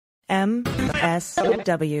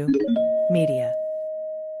MSW Media.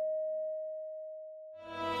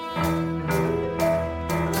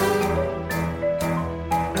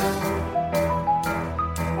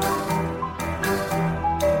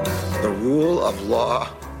 The rule of law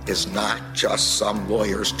is not just some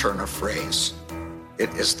lawyer's turn of phrase. It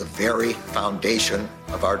is the very foundation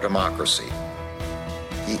of our democracy.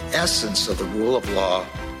 The essence of the rule of law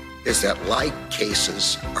is that like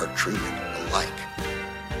cases are treated alike.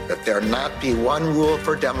 That there not be one rule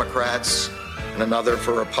for Democrats and another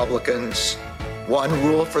for Republicans, one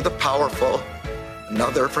rule for the powerful,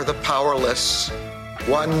 another for the powerless,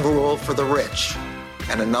 one rule for the rich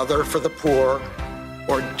and another for the poor,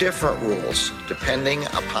 or different rules depending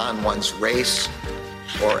upon one's race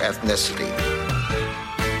or ethnicity.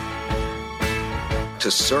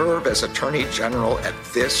 To serve as Attorney General at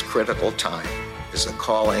this critical time is a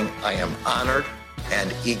calling I am honored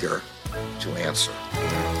and eager to answer.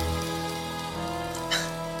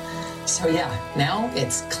 So now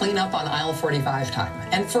it's cleanup on aisle 45 time.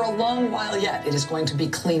 And for a long while yet, it is going to be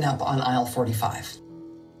cleanup on aisle 45.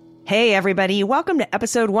 Hey, everybody. Welcome to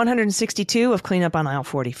episode 162 of Cleanup on Aisle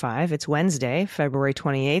 45. It's Wednesday, February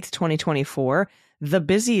 28th, 2024, the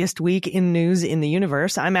busiest week in news in the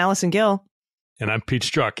universe. I'm Allison Gill. And I'm Pete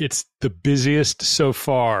Strzok. It's the busiest so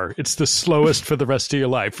far. It's the slowest for the rest of your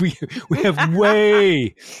life. We have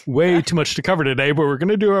way too much to cover today, but we're going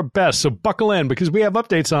to do our best. So buckle in because we have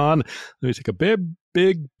updates on. Let me take a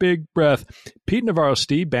big breath. Pete Navarro,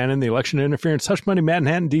 Steve Bannon, the election interference, hush money,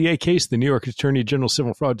 Manhattan DA case, the New York Attorney General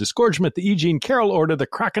civil fraud disgorgement, the E. Jean Carroll order, the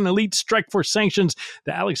Kraken elite strike force sanctions,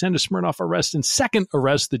 the Alexander Smirnoff arrest and second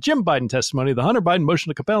arrest, the Jim Biden testimony, the Hunter Biden motion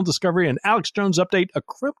to compel discovery, and Alex Jones update, a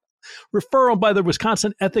referral by the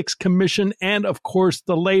Wisconsin Ethics Commission, and of course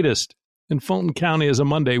the latest in Fulton County is a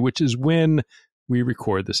Monday, which is when we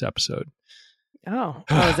record this episode. Oh,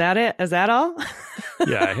 is that it? Is that all?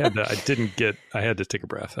 Yeah, I had to take a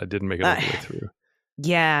breath. I didn't make it all the way through.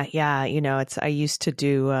 Yeah. You know, I used to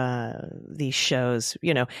do these shows,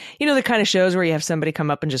 you know, the kind of shows where you have somebody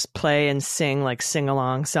come up and just play and sing like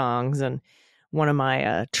sing-along songs. And one of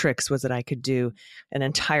my tricks was that I could do an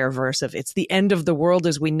entire verse of "It's the End of the World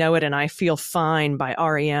as We Know It and I Feel Fine" by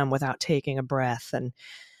REM without taking a breath. And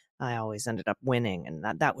I always ended up winning. And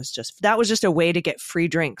that was just a way to get free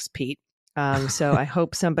drinks, Pete. So I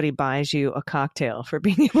hope somebody buys you a cocktail for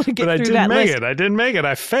being able to get through that list. I didn't make it.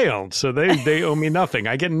 I failed. So they owe me nothing.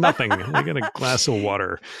 I get nothing. I get a glass of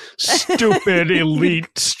water. Stupid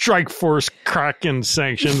elite strike force Kraken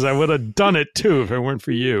sanctions. I would have done it too if it weren't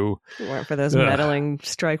for you. If it weren't for those meddling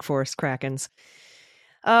strike force Krakens.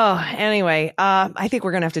 Oh, anyway, I think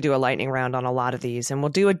we're going to have to do a lightning round on a lot of these, and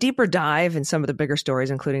we'll do a deeper dive in some of the bigger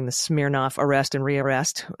stories, including the Smirnoff arrest and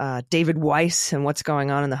rearrest, David Weiss and what's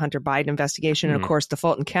going on in the Hunter Biden investigation, and of course, the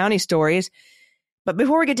Fulton County stories. But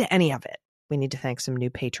before we get to any of it, we need to thank some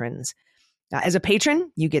new patrons. As a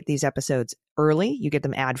patron, you get these episodes early, you get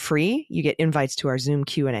them ad-free, you get invites to our Zoom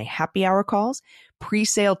Q&A happy hour calls,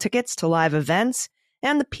 pre-sale tickets to live events,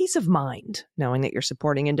 and the peace of mind knowing that you're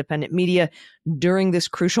supporting independent media during this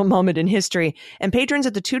crucial moment in history. And patrons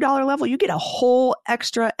at the $2 level, you get a whole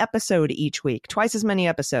extra episode each week, twice as many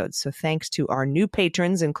episodes. So thanks to our new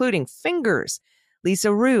patrons, including Fingers,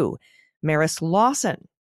 Lisa Rue, Maris Lawson.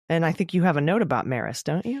 And I think you have a note about Maris,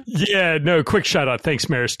 don't you? Yeah, no, quick shout out. Thanks,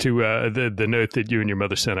 Maris, to the note that you and your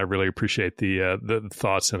mother sent. I really appreciate the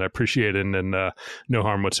thoughts, and I appreciate it, and no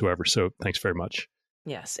harm whatsoever. So thanks very much.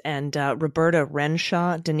 Yes, and Roberta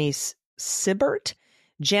Renshaw, Denise Sibbert,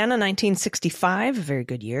 Jana 1965, a very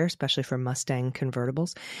good year, especially for Mustang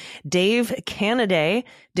convertibles, Dave Canaday,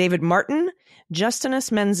 David Martin,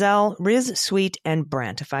 Justinus Menzel, Riz Sweet, and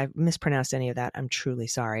Brent. If I mispronounced any of that, I'm truly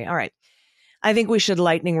sorry. All right. I think we should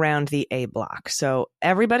lightning round the A block. So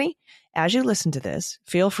everybody, as you listen to this,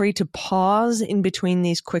 feel free to pause in between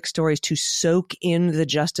these quick stories to soak in the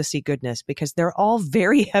justicey goodness, because they're all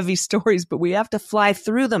very heavy stories, but we have to fly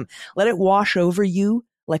through them. Let it wash over you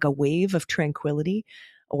like a wave of tranquility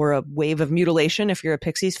or a wave of mutilation if you're a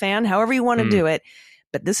Pixies fan, however you want to do it.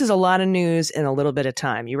 But this is a lot of news in a little bit of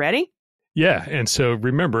time. You ready? Yeah. And so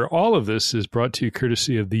remember, all of this is brought to you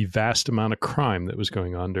courtesy of the vast amount of crime that was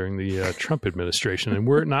going on during the Trump administration. And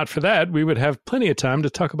were it not for that, we would have plenty of time to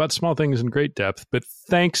talk about small things in great depth. But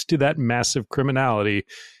thanks to that massive criminality,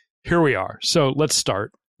 here we are. So let's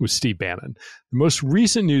start with Steve Bannon. The most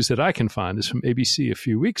recent news that I can find is from ABC a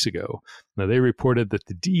few weeks ago. Now, they reported that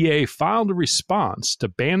the DA filed a response to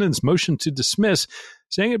Bannon's motion to dismiss,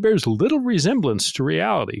 saying it bears little resemblance to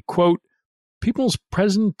reality. Quote, People's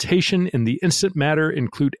presentation in the instant matter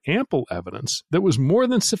include ample evidence that was more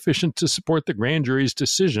than sufficient to support the grand jury's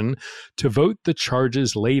decision to vote the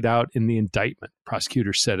charges laid out in the indictment,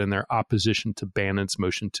 prosecutors said in their opposition to Bannon's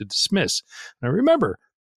motion to dismiss. Now remember,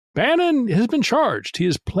 Bannon has been charged. He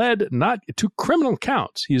has pled not to criminal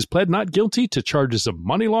counts. He has pled not guilty to charges of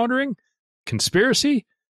money laundering, conspiracy,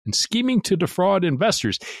 and scheming to defraud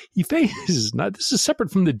investors. He faces, not this is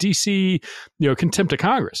separate from the D.C. Contempt of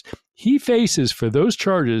Congress. He faces for those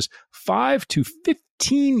charges 5 to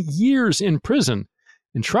 15 years in prison.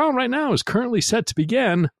 And trial right now is currently set to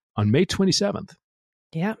begin on May 27th.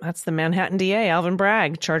 Yeah, that's the Manhattan DA, Alvin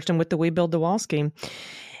Bragg, charged him with the We Build the Wall scheme.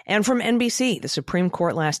 And from NBC, the Supreme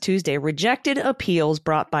Court last Tuesday rejected appeals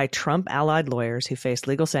brought by Trump-allied lawyers who faced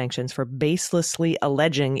legal sanctions for baselessly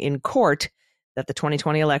alleging in court that the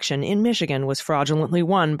 2020 election in Michigan was fraudulently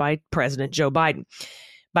won by President Joe Biden.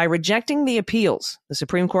 By rejecting the appeals, the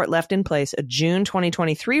Supreme Court left in place a June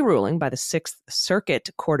 2023 ruling by the Sixth Circuit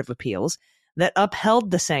Court of Appeals that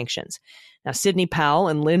upheld the sanctions. Now, Sidney Powell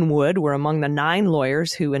and Lynn Wood were among the 9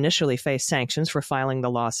 lawyers who initially faced sanctions for filing the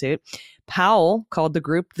lawsuit. Powell called the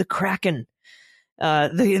group the Kraken.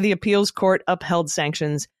 The appeals court upheld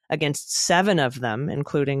sanctions against 7 of them,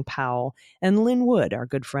 including Powell and Lynn Wood, our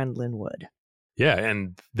good friend Lynn Wood. Yeah,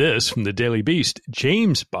 and this from the Daily Beast,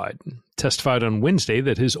 James Biden testified on Wednesday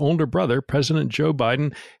that his older brother, President Joe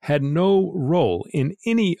Biden, had no role in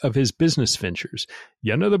any of his business ventures.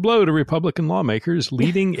 Yet another blow to Republican lawmakers,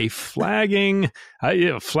 leading a flagging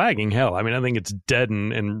hell. I mean, I think it's dead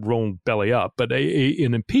and rolling belly up, but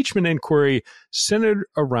an impeachment inquiry centered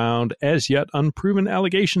around as yet unproven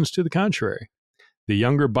allegations to the contrary. The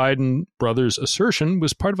younger Biden brother's assertion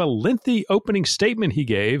was part of a lengthy opening statement he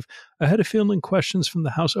gave ahead of fielding questions from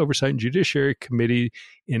the House Oversight and Judiciary Committee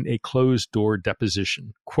in a closed-door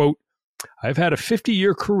deposition. Quote, "I've had a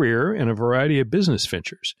 50-year career in a variety of business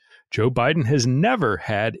ventures. Joe Biden has never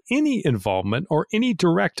had any involvement or any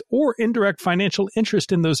direct or indirect financial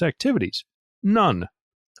interest in those activities. None.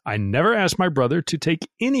 I never asked my brother to take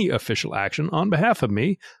any official action on behalf of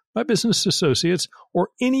me, my business associates, or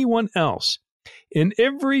anyone else. In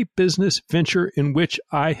every business venture in which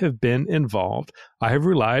I have been involved, I have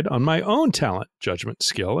relied on my own talent, judgment,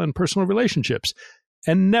 skill, and personal relationships,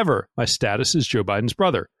 and never my status as Joe Biden's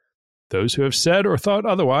brother. Those who have said or thought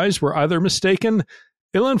otherwise were either mistaken,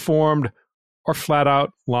 ill-informed, or flat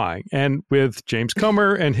out lying." And with James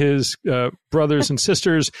Comer and his brothers and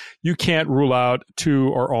sisters, you can't rule out 2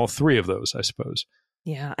 or all 3 of those, I suppose.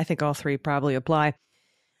 Yeah, I think all 3 probably apply.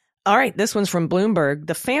 All right, this one's from Bloomberg.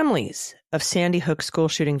 The families of Sandy Hook school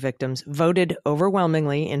shooting victims voted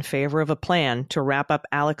overwhelmingly in favor of a plan to wrap up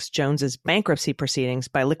Alex Jones's bankruptcy proceedings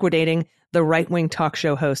by liquidating the right-wing talk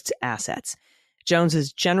show host's assets.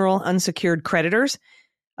 Jones's general unsecured creditors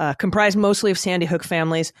comprise mostly of Sandy Hook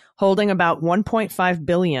families holding about $1.5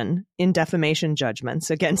 billion in defamation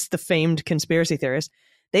judgments against the famed conspiracy theorist.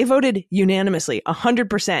 They voted unanimously,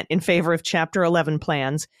 100% in favor of Chapter 11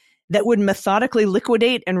 plans that would methodically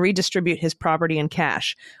liquidate and redistribute his property and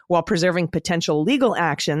cash while preserving potential legal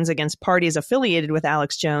actions against parties affiliated with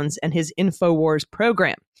Alex Jones and his InfoWars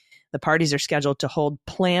program. The parties are scheduled to hold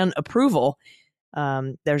plan approval.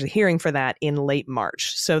 There's a hearing for that in late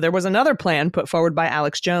March. So there was another plan put forward by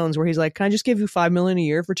Alex Jones where he's like, "Can I just give you $5 million a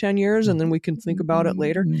year for 10 years and then we can think about it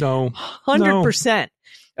later?" No. 100%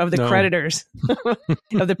 of the creditors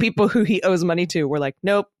of the people who he owes money to were like,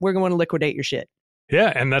 "Nope, we're going to liquidate your shit."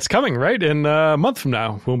 Yeah, and that's coming, right? In a month from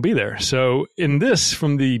now, we'll be there. So in this,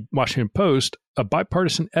 from the Washington Post, a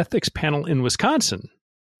bipartisan ethics panel in Wisconsin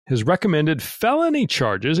has recommended felony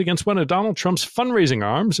charges against one of Donald Trump's fundraising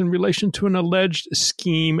arms in relation to an alleged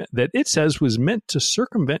scheme that it says was meant to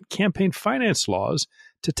circumvent campaign finance laws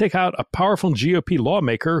to take out a powerful GOP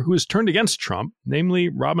lawmaker who has turned against Trump, namely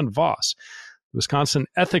Robin Vos. The Wisconsin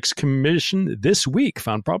Ethics Commission this week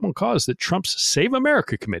found probable cause that Trump's Save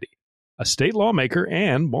America Committee, a state lawmaker,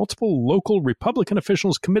 and multiple local Republican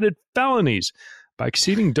officials committed felonies by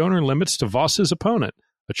exceeding donor limits to Vos's opponent,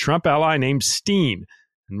 a Trump ally named Steen,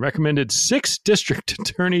 and recommended 6 district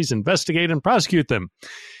attorneys investigate and prosecute them.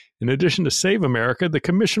 In addition to Save America, the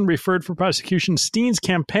commission referred for prosecution Steen's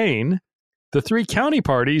campaign, the 3 county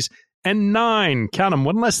parties, and 9, count them,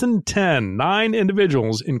 1 less than 10, 9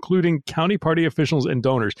 individuals, including county party officials and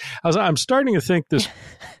donors. I'm starting to think this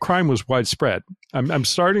crime was widespread. I'm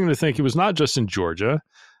starting to think it was not just in Georgia.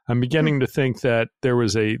 I'm beginning to think that there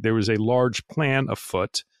was a large plan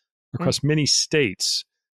afoot across many states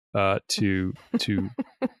to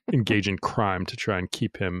engage in crime to try and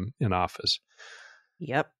keep him in office.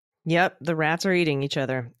 Yep. The rats are eating each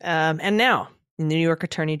other. And now in the New York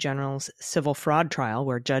Attorney General's civil fraud trial,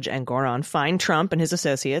 where Judge Engoron fined Trump and his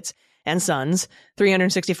associates and sons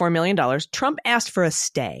 $364 million, Trump asked for a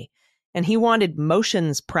stay, and he wanted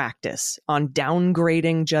motions practice on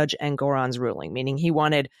downgrading Judge Engoron's ruling, meaning he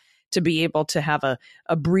wanted to be able to have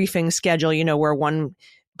a briefing schedule, where one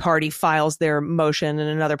party files their motion and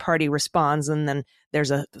another party responds, and then there's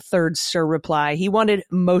a third reply. He wanted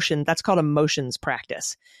motion. That's called a motions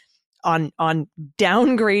practice on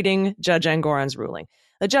downgrading Judge Engoron's ruling.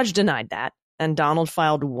 The judge denied that, and Donald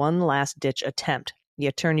filed one last-ditch attempt. The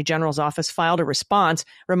Attorney General's office filed a response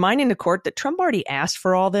reminding the court that Trump already asked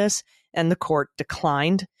for all this, and the court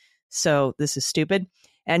declined. So this is stupid.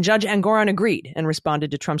 And Judge Engoron agreed and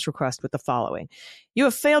responded to Trump's request with the following. You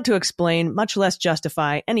have failed to explain, much less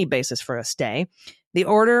justify, any basis for a stay. The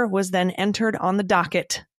order was then entered on the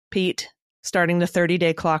docket, Pete, starting the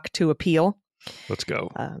 30-day clock to appeal. Let's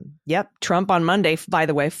go. Yep. Trump on Monday, by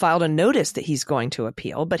the way, filed a notice that he's going to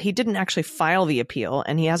appeal, but he didn't actually file the appeal,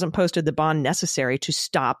 and he hasn't posted the bond necessary to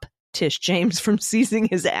stop Tish James from seizing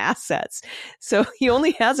his assets. So he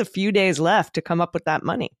only has a few days left to come up with that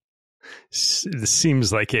money. This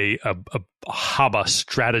seems like a Haba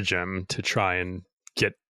stratagem to try and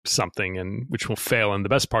get something, and which will fail. And the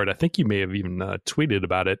best part, I think you may have even tweeted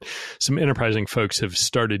about it. Some enterprising folks have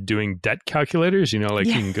started doing debt calculators. You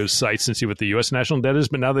can go to sites and see what the U.S. national debt is,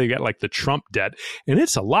 but now they got like the Trump debt, and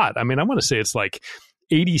it's a lot. I mean, I want to say it's like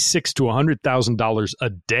 $86,000 to $100,000 a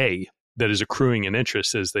day that is accruing in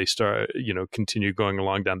interest as they start, continue going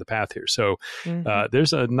along down the path here. So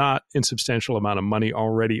there's a not insubstantial amount of money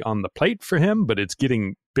already on the plate for him, but it's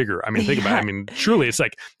getting bigger. I mean, think about it. I mean, truly, it's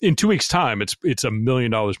like in 2 weeks' time, it's $1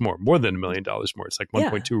 million more than $1 million more. It's like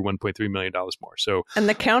 1.2 or $1.3 million more. So, and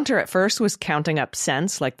the counter at first was counting up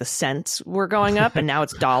cents, like the cents were going up, and now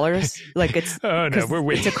it's dollars. Like it's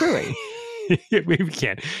it's accruing. We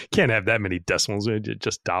can't have that many decimals.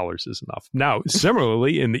 Just dollars is enough. Now,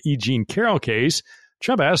 similarly, in the E. Jean Carroll case,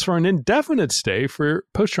 Trump asked for an indefinite stay for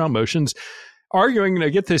post-trial motions, arguing,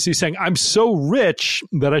 get this, he's saying, I'm so rich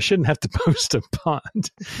that I shouldn't have to post a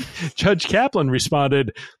bond. Judge Kaplan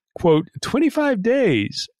responded, quote, 25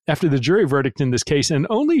 days after the jury verdict in this case, and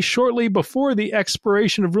only shortly before the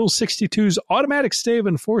expiration of Rule 62's automatic stay of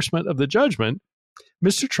enforcement of the judgment,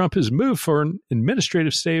 Mr. Trump has moved for an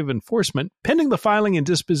administrative stay of enforcement pending the filing and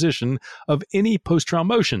disposition of any post-trial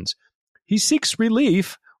motions. He seeks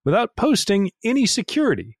relief without posting any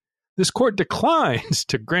security. This court declines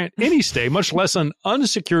to grant any stay, much less an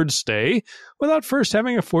unsecured stay, without first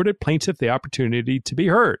having afforded plaintiff the opportunity to be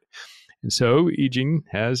heard. And so Eugene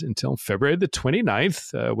has until February the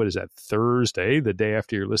 29th, what is that, Thursday, the day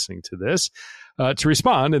after you're listening to this, to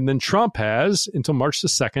respond. And then Trump has until March the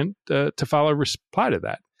 2nd to file a reply to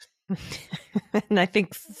that. And I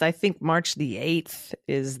think March the 8th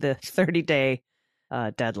is the 30-day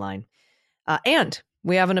deadline. And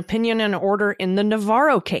we have an opinion and order in the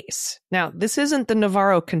Navarro case. Now, this isn't the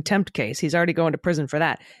Navarro contempt case. He's already going to prison for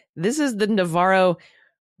that. This is the Navarro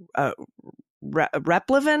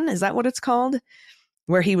Replevin, is that what it's called?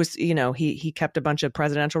 Where he was, he kept a bunch of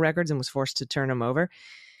presidential records and was forced to turn them over.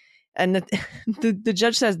 And the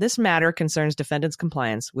judge says this matter concerns defendants'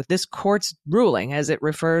 compliance with this court's ruling as it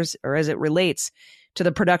relates to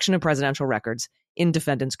the production of presidential records in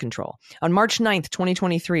defendants' control. On March 9th,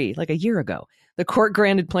 2023, like a year ago, the court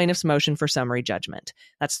granted plaintiffs' motion for summary judgment.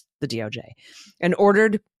 That's the DOJ, and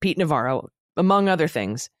ordered Pete Navarro, among other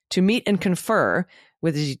things, to meet and confer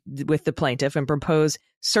with the plaintiff and propose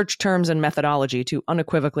search terms and methodology to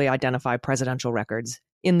unequivocally identify presidential records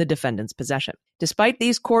in the defendant's possession. Despite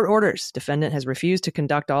these court orders, defendant has refused to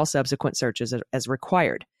conduct all subsequent searches as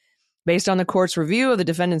required. Based on the court's review of the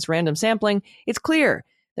defendant's random sampling, it's clear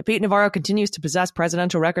that Pete Navarro continues to possess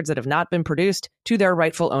presidential records that have not been produced to their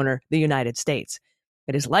rightful owner, the United States.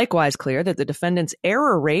 It is likewise clear that the defendant's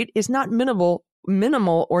error rate is not minimal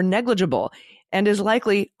or negligible, and is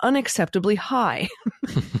likely unacceptably high.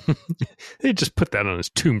 They just put that on his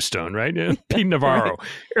tombstone, right? Pete Navarro.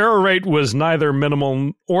 Error rate was neither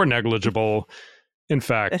minimal or negligible. In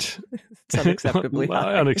fact, it's unacceptably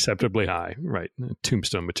high. Unacceptably high, right.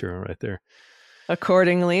 Tombstone material right there.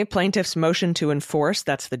 Accordingly, plaintiff's motion to enforce,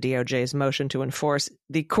 that's the DOJ's motion to enforce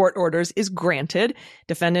the court orders, is granted.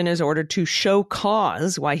 Defendant is ordered to show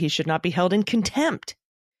cause why he should not be held in contempt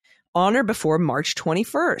on or before March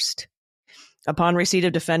 21st. Upon receipt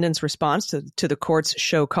of defendant's response to the court's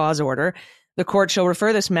show cause order, the court shall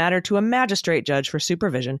refer this matter to a magistrate judge for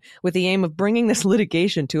supervision with the aim of bringing this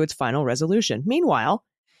litigation to its final resolution. Meanwhile,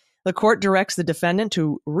 the court directs the defendant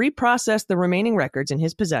to reprocess the remaining records in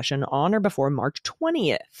his possession on or before March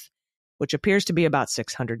 20th, which appears to be about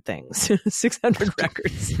 600 things, 600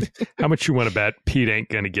 records. How much you want to bet Pete ain't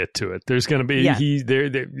going to get to it? There's going to be,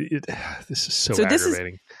 this is so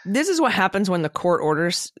aggravating. This is what happens when the court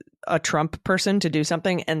orders a Trump person to do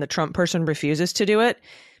something and the Trump person refuses to do it.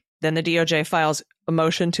 Then the DOJ files a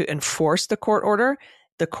motion to enforce the court order.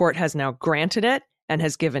 The court has now granted it and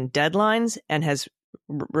has given deadlines and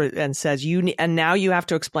says and now you have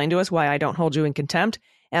to explain to us why I don't hold you in contempt.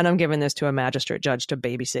 And I'm giving this to a magistrate judge to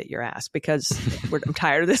babysit your ass because I'm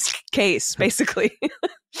tired of this case, basically.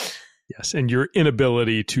 Yes, and your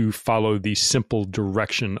inability to follow the simple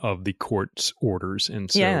direction of the court's orders. And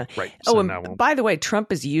so, right. So and by the way,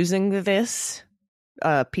 Trump is using this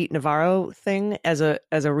Pete Navarro thing as a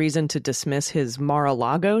reason to dismiss his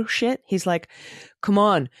Mar-a-Lago shit. He's like, come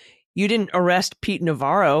on, you didn't arrest Pete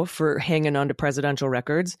Navarro for hanging on to presidential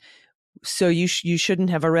records. So you shouldn't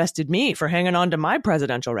have arrested me for hanging on to my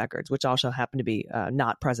presidential records, which also happen to be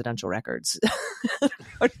not presidential records,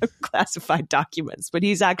 classified documents. But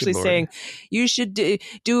he's actually saying you should do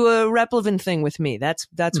a Replavin thing with me.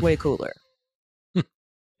 That's way cooler.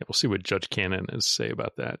 We'll see what Judge Cannon has to say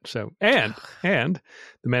about that. So, and the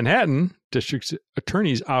Manhattan District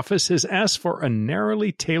Attorney's Office has asked for a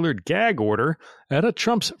narrowly tailored gag order at a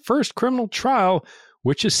Trump's first criminal trial,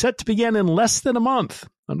 which is set to begin in less than a month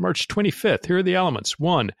on March 25th. Here are the elements.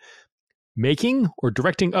 1, making or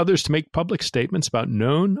directing others to make public statements about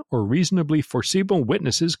known or reasonably foreseeable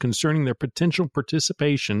witnesses concerning their potential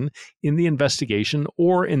participation in the investigation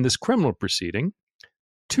or in this criminal proceeding.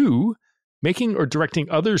 2, making or directing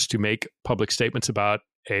others to make public statements about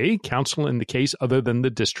A, counsel in the case other than the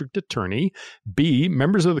district attorney, B,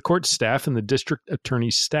 members of the court staff and the district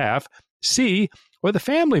attorney's staff, C, or the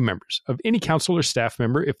family members of any counsel or staff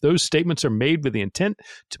member if those statements are made with the intent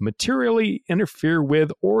to materially interfere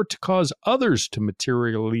with or to cause others to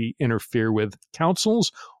materially interfere with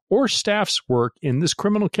counsel's or staff's work in this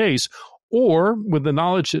criminal case, or with the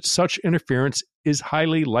knowledge that such interference is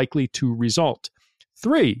highly likely to result.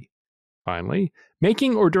 3, finally,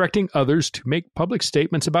 making or directing others to make public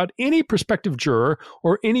statements about any prospective juror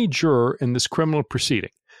or any juror in this criminal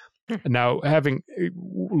proceeding. Now, having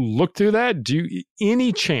looked through that, do you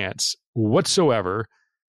any chance whatsoever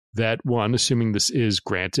that, one, assuming this is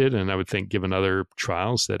granted, and I would think given other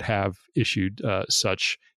trials that have issued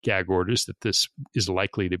such gag orders, that this is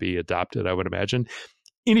likely to be adopted, I would imagine,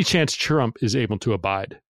 any chance Trump is able to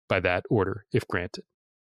abide by that order if granted?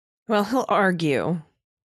 Well, he'll argue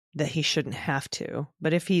that he shouldn't have to,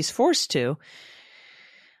 but if he's forced to,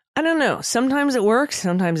 I don't know. Sometimes it works,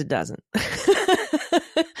 sometimes it doesn't.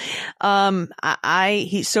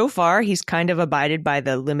 So far he's kind of abided by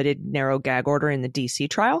the limited narrow gag order in the DC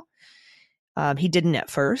trial. He didn't at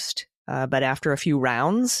first, but after a few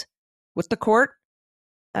rounds with the court,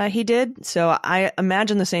 he did. So I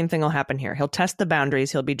imagine the same thing will happen here. He'll test the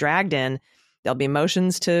boundaries. He'll be dragged in. There'll be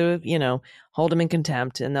motions to, hold him in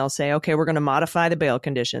contempt, and they'll say, okay, we're going to modify the bail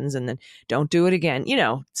conditions and then don't do it again.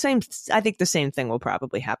 I think the same thing will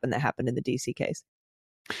probably happen that happened in the DC case.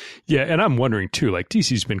 Yeah, and I'm wondering too, like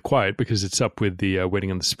DC's been quiet because it's up with the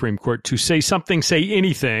waiting on the Supreme Court to say something, say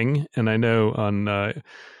anything. And I know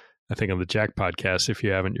I think on the Jack podcast, if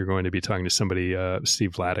you haven't, you're going to be talking to somebody,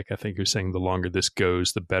 Steve Vladeck, I think, who's saying the longer this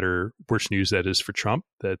goes, the worse news that is for Trump,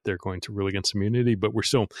 that they're going to rule against immunity. But we're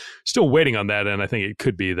still waiting on that. And I think it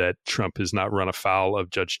could be that Trump has not run afoul of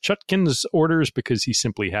Judge Chutkan's orders because he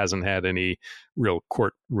simply hasn't had any real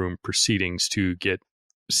courtroom proceedings to get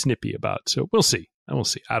snippy about. So we'll see.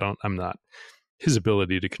 I'm not. His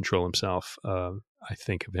ability to control himself, I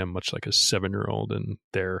think of him much like a 7-year-old, and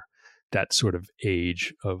that sort of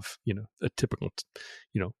age of, a typical,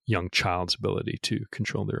 young child's ability to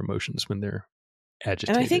control their emotions when they're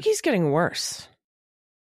agitated. And I think he's getting worse.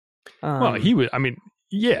 Well,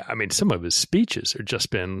 some of his speeches have just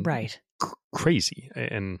been crazy.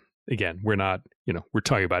 And again, we're not, we're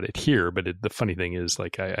talking about it here, but the funny thing is,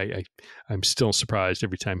 like, I'm still surprised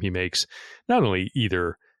every time he makes not only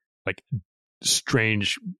either like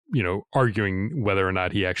strange, arguing whether or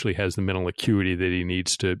not he actually has the mental acuity that he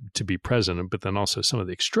needs to be president, but then also some of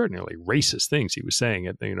the extraordinarily racist things he was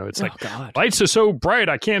saying. It's like, God, lights are so bright,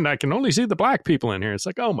 I can only see the black people in here. It's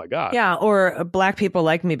like, oh my God. Yeah, or black people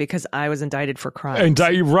like me because I was indicted for crimes.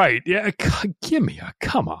 Right. Yeah,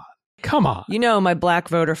 come on. My black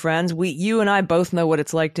voter friends, you and I both know what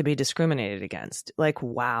it's like to be discriminated against. Like,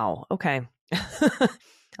 wow. Okay.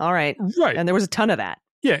 All right. Right. And there was a ton of that.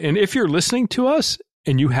 Yeah. And if you're listening to us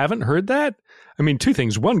and you haven't heard that, I mean, 2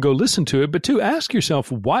 things. 1, go listen to it. But 2, ask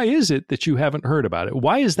yourself, why is it that you haven't heard about it?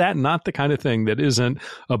 Why is that not the kind of thing that isn't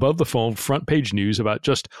above the fold front page news about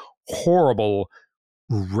just horrible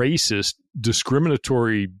racist,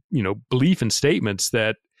 discriminatory, belief and statements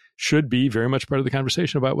that should be very much part of the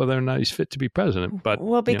conversation about whether or not he's fit to be president. But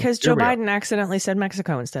because Joe Biden accidentally said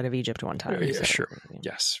Mexico instead of Egypt one time. Yeah, so, sure.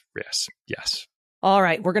 Yes. All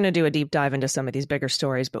right, we're going to do a deep dive into some of these bigger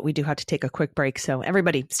stories, but we do have to take a quick break. So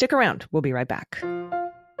everybody, stick around. We'll be right back.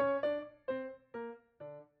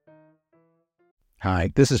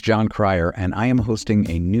 Hi, this is John Cryer, and I am hosting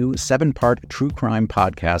a new 7-part true crime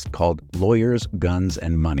podcast called Lawyers, Guns,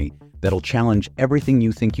 and Money that'll challenge everything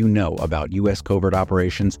you think you know about U.S. covert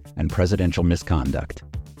operations and presidential misconduct.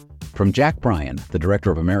 From Jack Bryan, the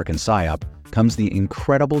director of American PSYOP, comes the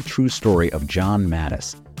incredible true story of John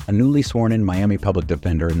Mattis, a newly sworn-in Miami public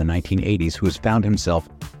defender in the 1980s who has found himself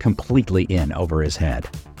completely in over his head.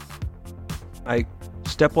 I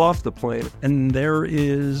step off the plane, and there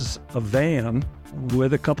is a van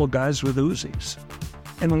with a couple guys with Uzis.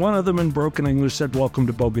 And one of them in broken English said, "Welcome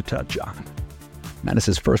to Bogota, John."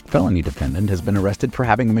 Mattis's first felony defendant has been arrested for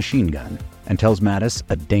having a machine gun and tells Mattis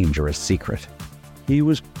a dangerous secret. He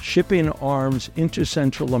was shipping arms into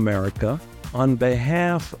Central America on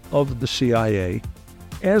behalf of the CIA.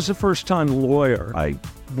 As a first-time lawyer, I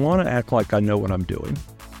want to act like I know what I'm doing.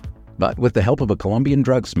 But with the help of a Colombian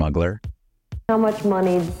drug smuggler... How much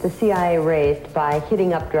money the CIA raised by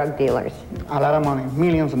hitting up drug dealers? A lot of money,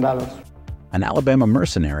 millions of dollars. An Alabama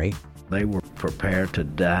mercenary... They were prepared to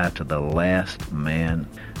die to the last man.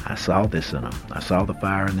 I saw this in them. I saw the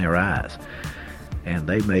fire in their eyes. And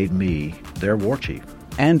they made me their war chief.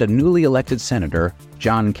 And a newly elected senator,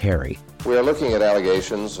 John Kerry. We are looking at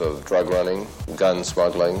allegations of drug running, gun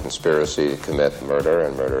smuggling, conspiracy to commit murder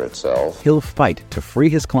and murder itself. He'll fight to free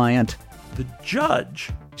his client. The judge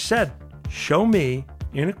said, "Show me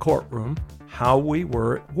in a courtroom how we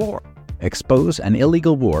were at war." Expose an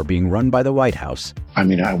illegal war being run by the White House. I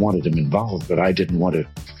mean, I wanted him involved, but I didn't want to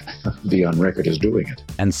be on record as doing it.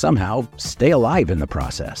 And somehow stay alive in the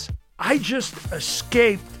process. I just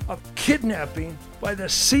escaped a kidnapping by the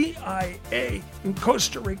CIA in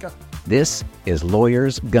Costa Rica. This is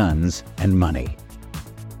Lawyers, Guns, and Money.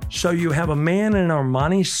 So you have a man in an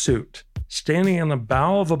Armani suit standing on the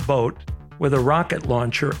bow of a boat with a rocket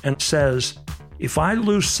launcher and says, "If I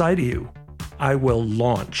lose sight of you, I will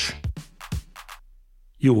launch.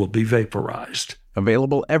 You will be vaporized."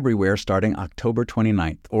 Available everywhere starting October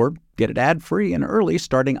 29th, or get it ad-free and early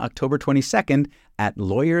starting October 22nd at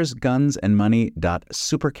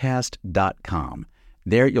lawyersgunsandmoney.supercast.com.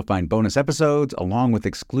 There you'll find bonus episodes along with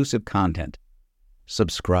exclusive content.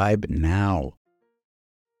 Subscribe now.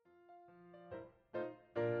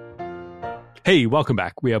 Hey, welcome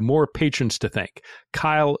back. We have more patrons to thank.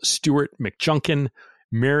 Kyle Stewart McJunkin,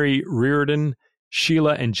 Mary Reardon,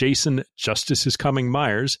 Sheila and Jason Justice is Coming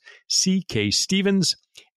Myers, C.K. Stevens,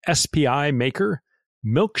 SPI Maker,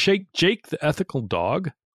 Milkshake Jake the Ethical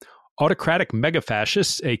Dog, Autocratic Mega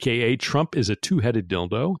Fascists, a.k.a. Trump is a two-headed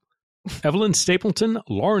dildo, Evelyn Stapleton,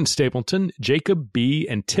 Lauren Stapleton, Jacob B.,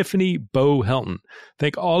 and Tiffany Bo Helton.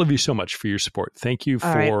 Thank all of you so much for your support. Thank you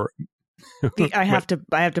for... I have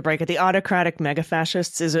to break it. The Autocratic Mega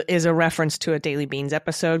Fascists is a reference to a Daily Beans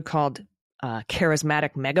episode called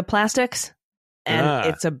Charismatic Megaplastics. And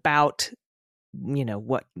it's about,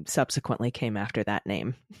 what subsequently came after that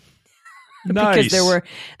name. Nice. Because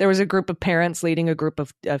there was a group of parents leading a group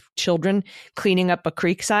of children cleaning up a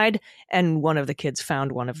creekside, and one of the kids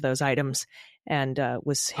found one of those items and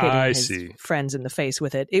was hitting his friends in the face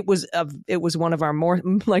with it. It was one of our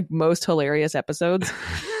most hilarious episodes.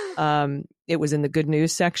 It was in the good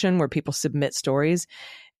news section where people submit stories.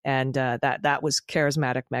 And that was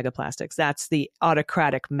Charismatic Megaplastics. That's the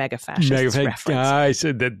Autocratic Mega Fascists reference. I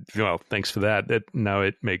said that. Well, thanks for that. Now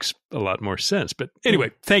it makes a lot more sense. But anyway,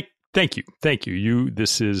 thank you.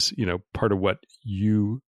 This is part of what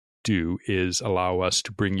you do is allow us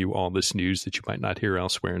to bring you all this news that you might not hear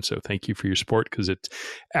elsewhere. And so thank you for your support, because it's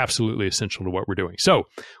absolutely essential to what we're doing. So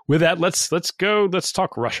with that, let's go. Let's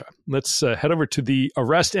talk Russia. Let's head over to the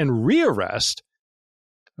arrest and rearrest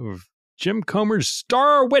of Jim Comer's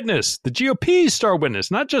star witness, the GOP's star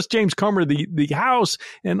witness, not just James Comer, the House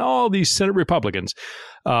and all these Senate Republicans,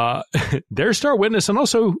 their star witness, and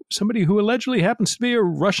also somebody who allegedly happens to be a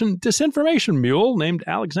Russian disinformation mule named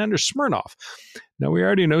Alexander Smirnov. Now, we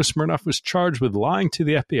already know Smirnov was charged with lying to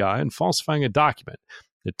the FBI and falsifying a document,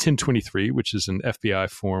 the 1023, which is an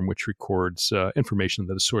FBI form which records information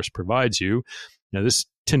that a source provides you. Now, this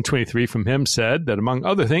 1023 from him said that, among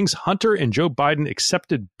other things, Hunter and Joe Biden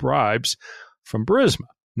accepted bribes from Burisma.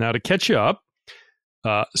 Now, to catch you up,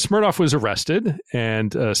 Smirnov was arrested,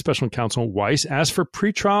 and Special Counsel Weiss asked for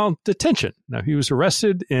pretrial detention. Now, he was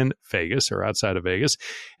arrested in Vegas, or outside of Vegas,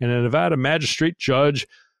 and a Nevada magistrate judge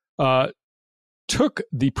took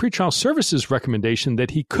the pretrial services recommendation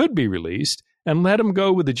that he could be released and let him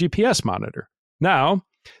go with a GPS monitor. Now,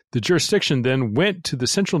 the jurisdiction then went to the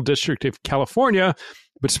Central District of California,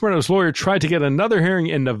 but Smirnoff's lawyer tried to get another hearing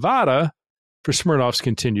in Nevada for Smirnoff's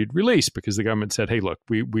continued release because the government said, hey, look,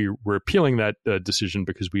 we're appealing that decision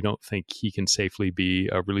because we don't think he can safely be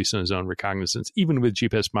released on his own recognizance, even with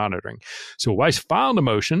GPS monitoring. So Weiss filed a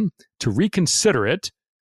motion to reconsider it.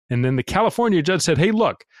 And then the California judge said, hey,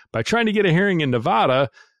 look, by trying to get a hearing in Nevada,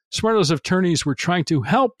 Smirnoff's attorneys were trying to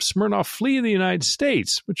help Smirnoff flee the United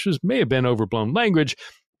States, which may have been overblown language.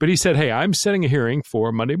 But he said, hey, I'm setting a hearing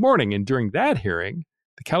for Monday morning. And during that hearing,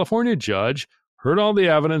 the California judge heard all the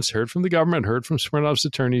evidence, heard from the government, heard from Smirnoff's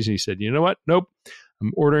attorneys. And he said, you know what? Nope.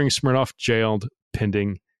 I'm ordering Smirnoff jailed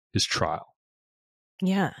pending his trial.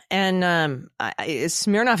 Yeah. And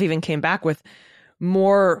Smirnoff even came back with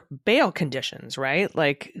more bail conditions, right?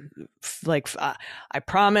 Like I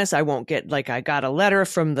promise I won't get, like, I got a letter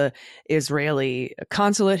from the Israeli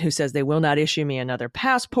consulate who says they will not issue me another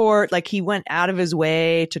passport. Like, he went out of his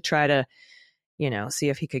way to try to, see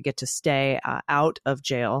if he could get to stay out of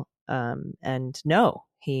jail. And no,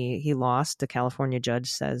 he lost. The California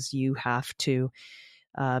judge says you have to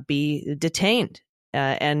be detained.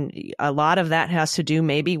 And a lot of that has to do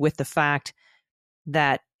maybe with the fact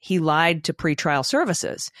that he lied to pretrial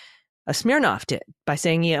services. Smirnoff did by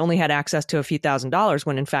saying he only had access to a few $1,000s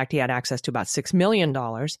when in fact he had access to about $6 million.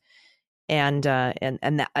 And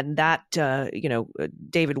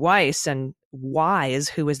David Weiss and Wise,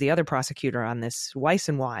 who was the other prosecutor on this, Weiss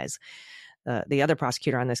and Wise, the other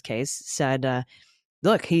prosecutor on this case, said,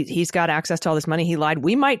 look, he's got access to all this money. He lied.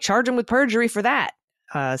 We might charge him with perjury for that.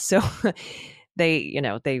 So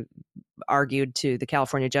they argued to the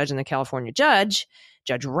California judge, and the California judge,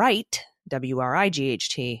 Judge Wright,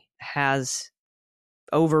 W-R-I-G-H-T, has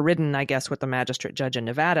overridden, I guess, what the magistrate judge in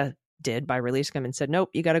Nevada did by releasing him and said, nope,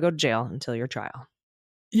 you got to go to jail until your trial.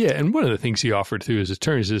 Yeah, and one of the things he offered through his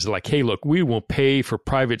attorneys is like, hey, look, we will pay for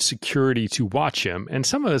private security to watch him. And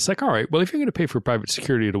some of it's like, all right, well, if you're going to pay for private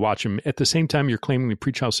security to watch him, at the same time you're claiming the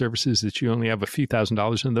pretrial services that you only have a few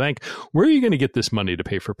 $1,000s in the bank, where are you going to get this money to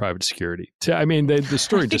pay for private security? I mean, the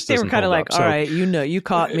story just doesn't they were kind of like, all right, you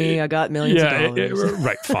caught me. I got millions of dollars.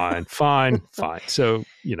 Right, fine. So,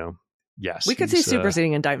 yes. We could see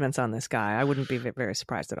superseding indictments on this guy. I wouldn't be very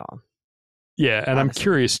surprised at all. Yeah, and honestly, I'm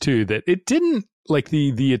curious, too, that it didn't, like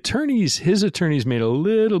the attorneys, his attorneys made a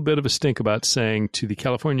little bit of a stink about saying to the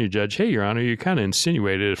California judge, hey, Your Honor, you kind of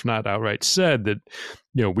insinuated, if not outright said, that,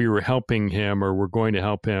 we were helping him or we're going to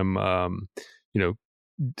help him,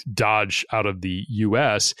 dodge out of the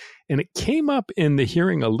U.S. And it came up in the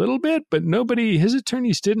hearing a little bit, but his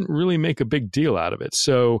attorneys didn't really make a big deal out of it.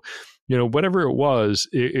 So, whatever it was,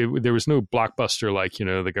 there was no blockbuster like,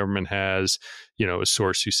 the government has, a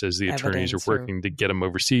source who says the attorneys are working to get him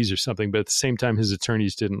overseas or something. But at the same time, his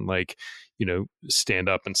attorneys didn't stand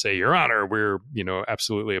up and say, Your Honor, we're,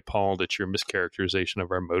 absolutely appalled at your mischaracterization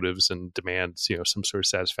of our motives and demands, some sort of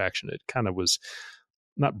satisfaction. It kind of was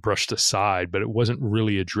not brushed aside, but it wasn't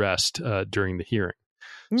really addressed during the hearing.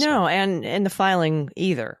 No, and in the filing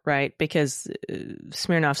either, right? Because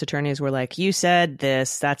Smirnoff's attorneys were like, you said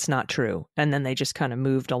this, that's not true. And then they just kind of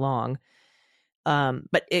moved along.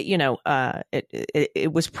 But,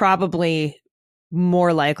 it was probably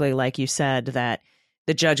more likely, like you said, that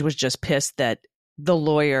the judge was just pissed that the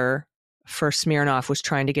lawyer for Smirnoff was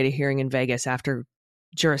trying to get a hearing in Vegas after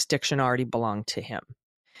jurisdiction already belonged to him.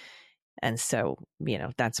 And so,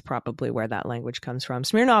 that's probably where that language comes from.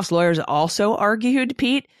 Smirnoff's lawyers also argued,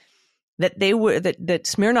 Pete, that that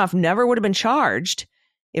Smirnoff never would have been charged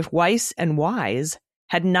if Weiss and Wise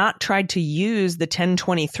had not tried to use the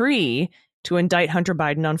 1023 to indict Hunter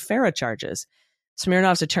Biden on FARA charges.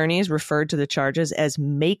 Smirnoff's attorneys referred to the charges as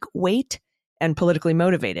make weight and politically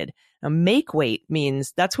motivated. Now, make weight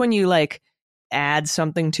means that's when you add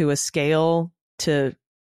something to a scale to,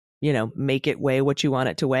 make it weigh what you want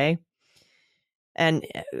it to weigh. And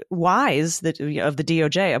Wise, of the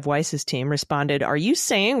DOJ, of Weiss's team, responded, are you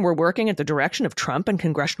saying we're working at the direction of Trump and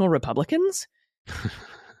congressional Republicans?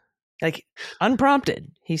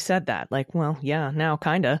 Unprompted, he said that. Well, yeah, now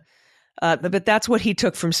kind of. But that's what he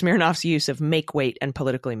took from Smirnoff's use of make weight and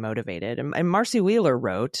politically motivated. And Marcy Wheeler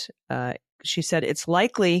wrote, she said, it's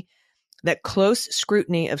likely that close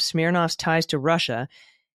scrutiny of Smirnoff's ties to Russia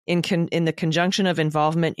in the conjunction of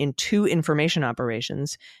involvement in 2 information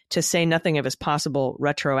operations, to say nothing of his possible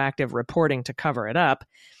retroactive reporting to cover it up,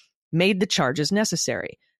 made the charges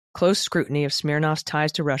necessary. Close scrutiny of Smirnoff's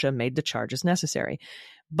ties to Russia made the charges necessary.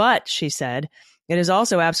 But, she said, it is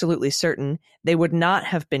also absolutely certain they would not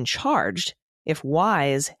have been charged if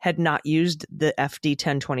Wise had not used the FD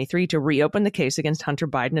 1023 to reopen the case against Hunter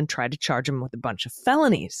Biden and try to charge him with a bunch of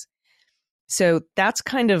felonies. So that's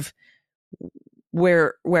kind of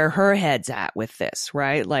where her head's at with this,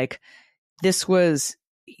 right? Like, this was,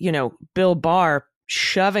 Bill Barr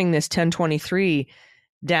shoving this 1023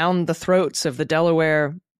 down the throats of the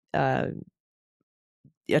Delaware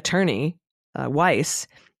attorney, Weiss,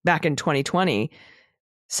 back in 2020,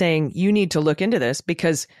 saying, you need to look into this,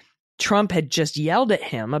 because Trump had just yelled at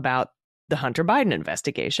him about the Hunter Biden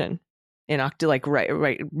investigation in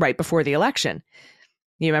right before the election.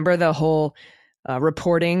 You remember the whole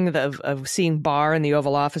reporting of seeing Barr in the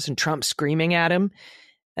Oval Office and Trump screaming at him?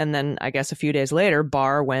 And then I guess a few days later,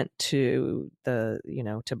 Barr went to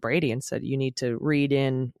to Brady and said, you need to read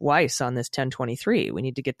in Weiss on this 1023. We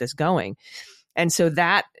need to get this going. And so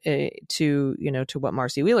that, to what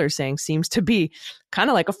Marcy Wheeler is saying, seems to be kind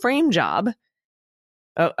of like a frame job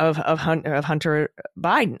of Hunter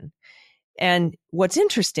Biden. And what's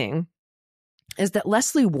interesting is that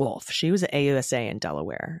Leslie Wolf, she was an AUSA in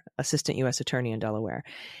Delaware, assistant U.S. attorney in Delaware.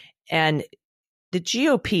 And the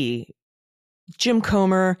GOP, Jim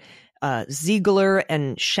Comer, Ziegler,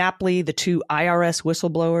 and Shapley, the two IRS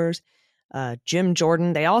whistleblowers, Jim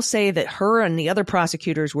Jordan, they all say that her and the other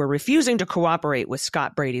prosecutors were refusing to cooperate with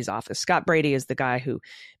Scott Brady's office. Scott Brady is the guy who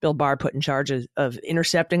Bill Barr put in charge of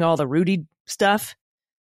intercepting all the Rudy stuff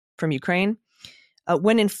from Ukraine,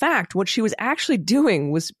 when in fact what she was actually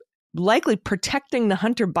doing was likely protecting the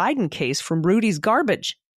Hunter Biden case from Rudy's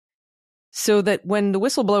garbage. So that when the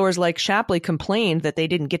whistleblowers like Shapley complained that they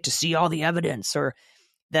didn't get to see all the evidence, or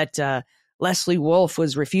that Leslie Wolf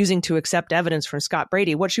was refusing to accept evidence from Scott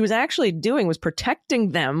Brady, what she was actually doing was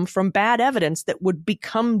protecting them from bad evidence that would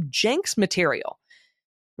become Jenks material,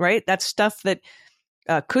 right? That's stuff that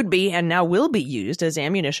could be and now will be used as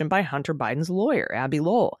ammunition by Hunter Biden's lawyer, Abby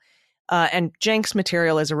Lowell. And Jenks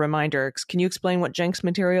material, as a reminder, can you explain what Jenks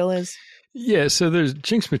material is? Yeah, so there's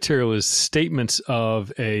Jenks material is statements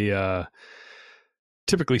of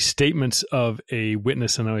typically statements of a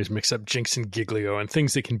witness, and I always mix up Jenks and Giglio, and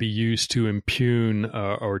things that can be used to impugn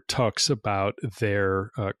or talks about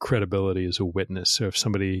their credibility as a witness. So if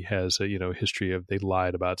somebody has a history of they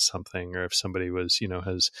lied about something, or if somebody was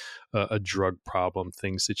has a drug problem,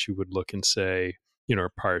 things that you would look and say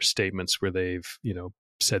prior statements where they've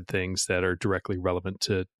said things that are directly relevant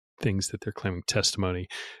to things that they're claiming testimony,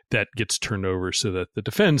 that gets turned over so that the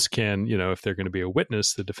defense can, if they're going to be a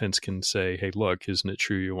witness, the defense can say, hey, look, isn't it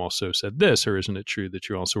true you also said this? Or isn't it true that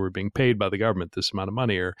you also were being paid by the government this amount of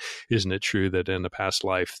money? Or isn't it true that in a past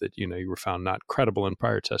life that, you were found not credible in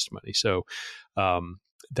prior testimony? So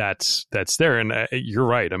that's there. And you're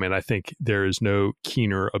right. I mean, I think there is no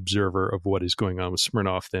keener observer of what is going on with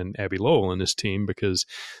Smirnoff than Abby Lowell and his team, because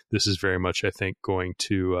this is very much, I think, going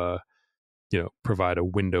to provide a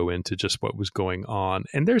window into just what was going on.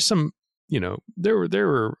 And there's some, there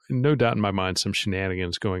were no doubt in my mind some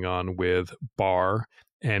shenanigans going on with Barr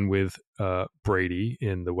and with Brady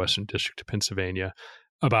in the Western District of Pennsylvania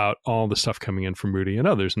about all the stuff coming in from Rudy and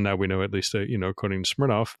others. And now we know, at least, according to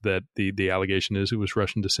Smirnoff, that the allegation is it was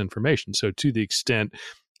Russian disinformation. So to the extent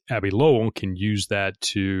Abby Lowell can use that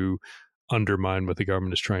to undermine what the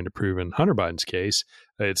government is trying to prove in Hunter Biden's case,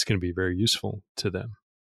 it's going to be very useful to them.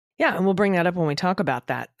 Yeah, and we'll bring that up when we talk about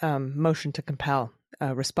that motion to compel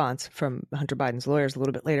response from Hunter Biden's lawyers a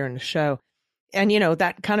little bit later in the show. And,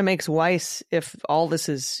 that kind of makes Weiss, if all this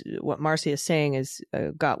is what Marcy is saying is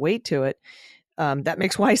got weight to it, that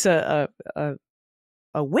makes Weiss a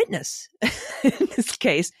witness in this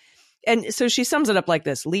case. And so she sums it up like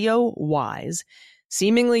this. Leo Wise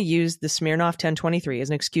seemingly used the Smirnoff 1023 as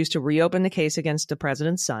an excuse to reopen the case against the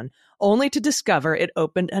president's son, only to discover it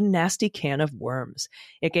opened a nasty can of worms.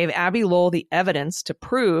 It gave Abby Lowell the evidence to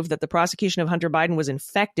prove that the prosecution of Hunter Biden was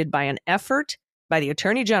infected by an effort by the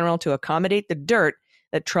attorney general to accommodate the dirt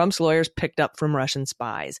that Trump's lawyers picked up from Russian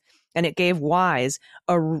spies. And it gave Wise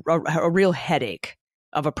a real headache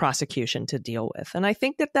of a prosecution to deal with. And I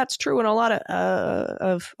think that that's true in a lot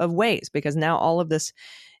of ways, because now all of this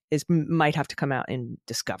might have to come out in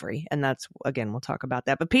discovery. And that's, again, we'll talk about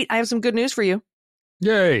that. But Pete, I have some good news for you.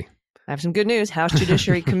 Yay. I have some good news. House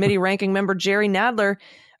Judiciary Committee Ranking Member Jerry Nadler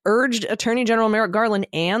urged Attorney General Merrick Garland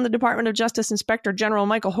and the Department of Justice Inspector General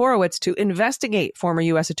Michael Horowitz to investigate former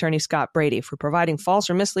U.S. Attorney Scott Brady for providing false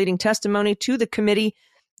or misleading testimony to the committee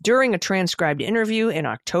during a transcribed interview in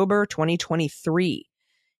October 2023.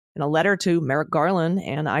 In a letter to Merrick Garland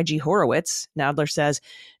and I.G. Horowitz, Nadler says,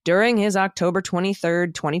 during his October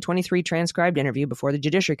 23rd, 2023 transcribed interview before the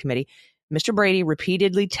Judiciary Committee, Mr. Brady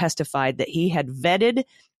repeatedly testified that he had vetted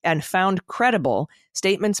and found credible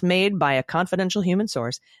statements made by a confidential human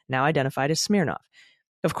source now identified as Smirnov.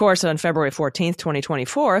 Of course, on February 14th,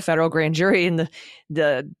 2024, a federal grand jury in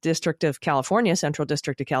the District of California, Central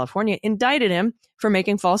District of California, indicted him for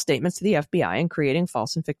making false statements to the FBI and creating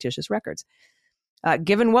false and fictitious records.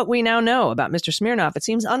 Given what we now know about Mr. Smirnov, it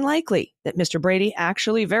seems unlikely that Mr. Brady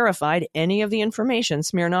actually verified any of the information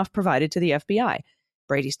Smirnov provided to the FBI.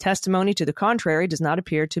 Brady's testimony to the contrary does not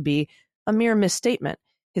appear to be a mere misstatement.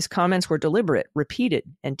 His comments were deliberate, repeated,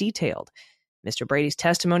 and detailed. Mr. Brady's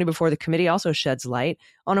testimony before the committee also sheds light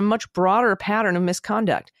on a much broader pattern of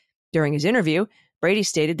misconduct. During his interview, Brady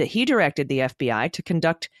stated that he directed the FBI to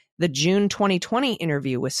conduct the June 2020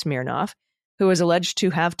 interview with Smirnov, who is alleged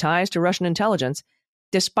to have ties to Russian intelligence,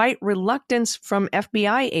 despite reluctance from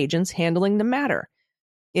FBI agents handling the matter.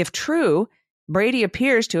 If true, Brady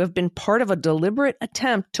appears to have been part of a deliberate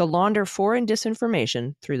attempt to launder foreign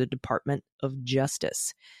disinformation through the Department of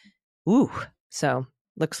Justice. So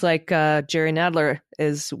looks like Jerry Nadler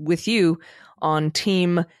is with you on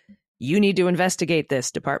team, you need to investigate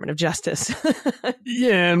this, Department of Justice.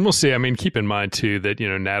 Yeah, and we'll see. I mean, keep in mind, too, that,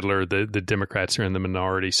 Nadler, the Democrats are in the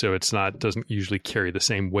minority, so doesn't usually carry the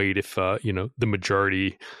same weight if, the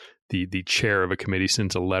majority, the chair of a committee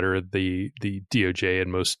sends a letter. The DOJ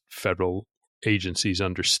and most federal agencies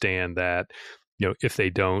understand that, if they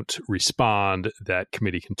don't respond, that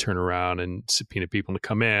committee can turn around and subpoena people to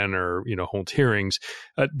come in or, hold hearings.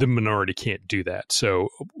 The minority can't do that. So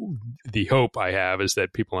the hope I have is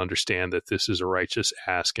that people understand that this is a righteous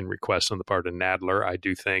ask and request on the part of Nadler. I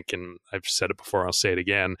do think, and I've said it before, I'll say it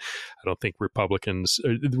again, I don't think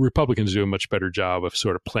the Republicans do a much better job of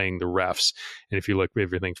sort of playing the refs. And if you look at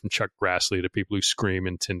everything from Chuck Grassley to people who scream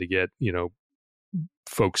and tend to get,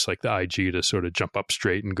 folks like the IG to sort of jump up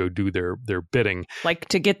straight and go do their bidding. Like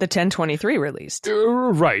to get the 1023 released.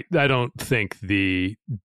 Right. I don't think the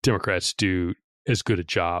Democrats do as good a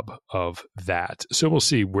job of that. So we'll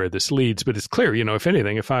see where this leads. But it's clear, if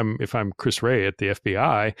anything, if I'm Chris Wray at the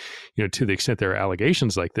FBI, to the extent there are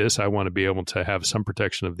allegations like this, I want to be able to have some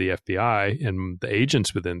protection of the FBI and the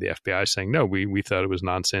agents within the FBI saying, no, we thought it was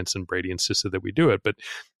nonsense and Brady insisted that we do it. But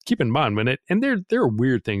keep in mind there are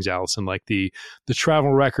weird things, Allison, like the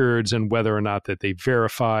travel records and whether or not that they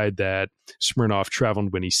verified that Smirnov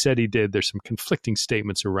traveled when he said he did. There's some conflicting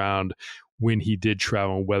statements around when he did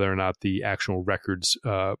travel, whether or not the actual records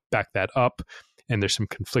back that up. And there's some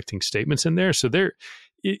conflicting statements in there. So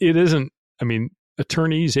it isn't,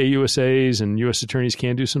 attorneys, AUSAs and U.S. attorneys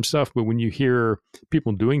can do some stuff, but when you hear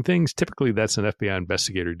people doing things, typically that's an FBI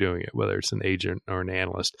investigator doing it, whether it's an agent or an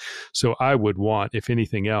analyst. So I would want, if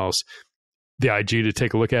anything else, the IG to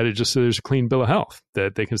take a look at it just so there's a clean bill of health,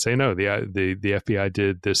 that they can say, no, the FBI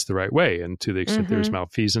did this the right way. And to the extent there's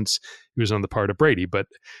malfeasance, it was on the part of Brady. But,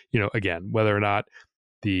 again, whether or not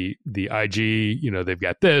the IG, they've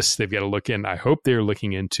got this, they've got to look in. I hope they're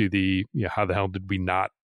looking into how the hell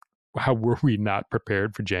how were we not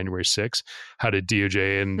prepared for January 6th? How did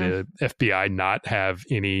DOJ and the FBI not have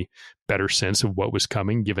any better sense of what was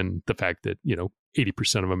coming, given the fact that,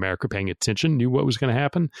 80% of America paying attention knew what was going to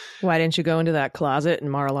happen? Why didn't you go into that closet in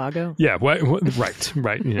Mar-a-Lago? Yeah, right.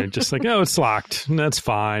 Just like, it's locked. That's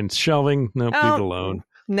fine. It's shelving. Nope, leave it alone.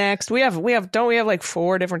 Next, don't we have like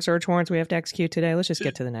 4 different search warrants we have to execute today? Let's just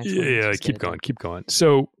get to the next one. Yeah, keep going.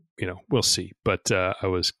 So, we'll see. But I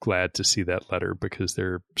was glad to see that letter because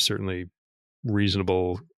there are certainly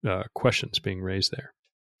reasonable questions being raised there.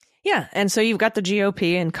 Yeah. And so you've got the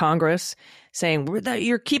GOP in Congress saying,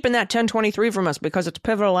 you're keeping that 1023 from us because it's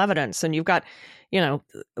pivotal evidence. And you've got,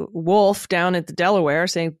 Wolf down at the Delaware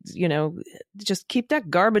saying, just keep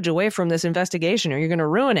that garbage away from this investigation or you're going to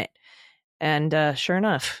ruin it. And sure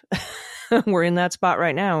enough, we're in that spot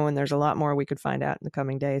right now, and there's a lot more we could find out in the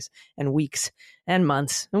coming days and weeks and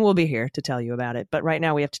months, and we'll be here to tell you about it. But right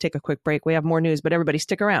now we have to take a quick break. We have more news, but everybody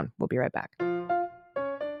stick around. We'll be right back.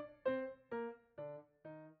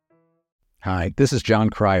 Hi, this is John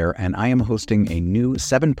Cryer, and I am hosting a new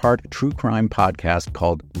 7-part true crime podcast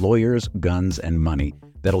called Lawyers, Guns, and Money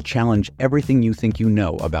that'll challenge everything you think you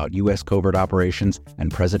know about U.S. covert operations and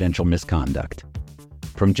presidential misconduct.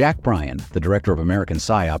 From Jack Bryan, the director of American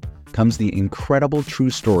PSYOP, comes the incredible true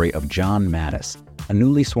story of John Mattis, a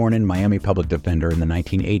newly sworn-in Miami public defender in the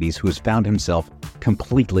 1980s who has found himself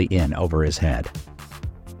completely in over his head.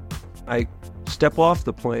 I step off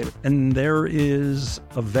the plane, and there is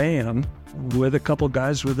a van with a couple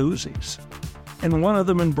guys with Uzis. And one of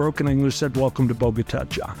them in broken English said, "Welcome to Bogota,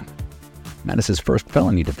 John." Mattis's first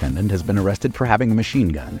felony defendant has been arrested for having a machine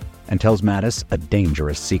gun and tells Mattis a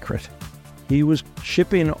dangerous secret. He was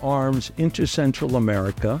shipping arms into Central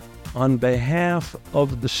America on behalf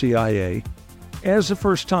of the CIA As a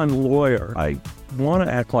first-time lawyer, I want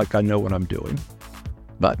to act like I know what I'm doing.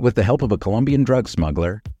 But with the help of a Colombian drug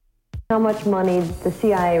smuggler, How much money the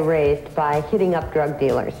CIA raised by hitting up drug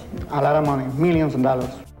dealers? A lot of money, millions of dollars.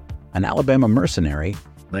 an Alabama mercenary,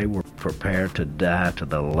 They were prepared to die to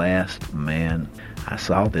the last man. I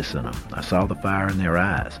saw this in them. I saw the fire in their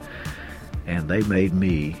eyes. And they made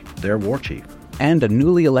me their war chief. and a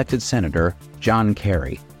newly elected Senator, John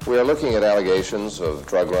Kerry. We are looking at allegations of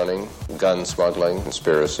drug running, gun smuggling,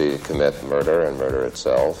 conspiracy to commit murder and murder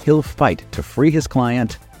itself. He'll fight to free his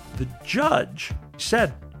client. The judge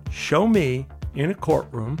said, show me in a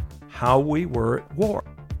courtroom how we were at war.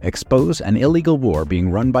 Expose an illegal war being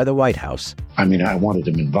run by the White House. I mean, I wanted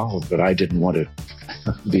him involved, but I didn't want to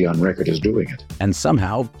be on record as doing it. And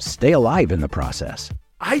somehow stay alive in the process.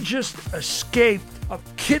 I just escaped a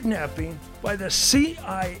kidnapping by the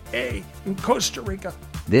CIA in Costa Rica.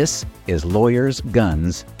 This is Lawyers,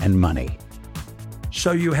 Guns, and Money.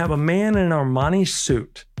 So you have a man in an Armani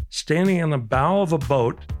suit standing in the bow of a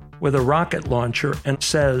boat with a rocket launcher and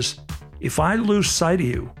says, if I lose sight of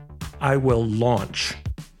you, I will launch.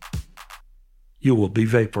 You will be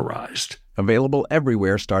vaporized. Available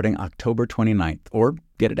everywhere starting October 29th, or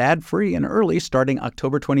get it ad-free and early starting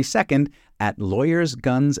October 22nd at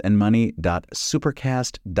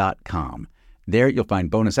lawyersgunsandmoney.supercast.com. There you'll find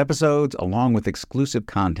bonus episodes along with exclusive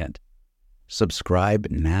content. Subscribe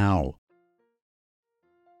now.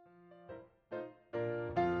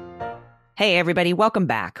 Hey, everybody, welcome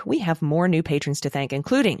back. We have more new patrons to thank,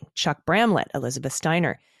 including Chuck Bramlett, Elizabeth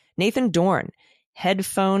Steiner, Nathan Dorn,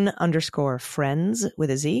 Headphone_Friends with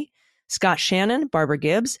a Z, Scott Shannon, Barbara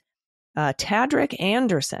Gibbs, Tadrick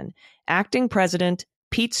Anderson, Acting President,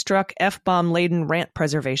 Pete Struck F-Bomb Laden Rant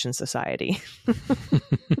Preservation Society,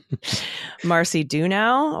 Marcy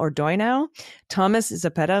Doynow, Thomas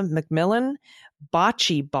Zapeta McMillan,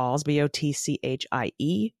 Bocce Balls,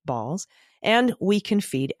 BOTCHIE Balls, and We Can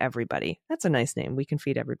Feed Everybody. That's a nice name. We Can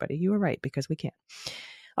Feed Everybody. You were right, because we can.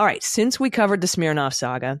 All right, since we covered the Smirnoff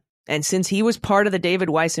saga, and since he was part of the David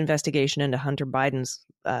Weiss investigation into Hunter Biden's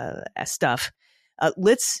stuff,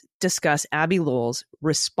 let's discuss Abbe Lowell's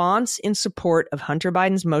response in support of Hunter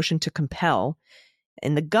Biden's motion to compel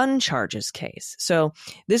in the gun charges case. So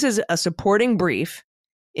this is a supporting brief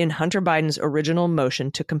in Hunter Biden's original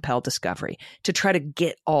motion to compel discovery, to try to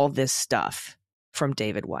get all this stuff from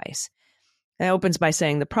David Weiss. It opens by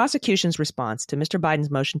saying the prosecution's response to Mr.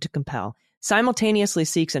 Biden's motion to compel simultaneously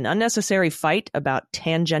seeks an unnecessary fight about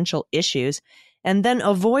tangential issues and then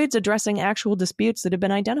avoids addressing actual disputes that have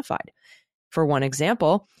been identified. For one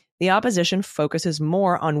example, the opposition focuses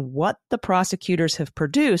more on what the prosecutors have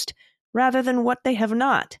produced rather than what they have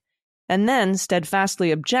not, and then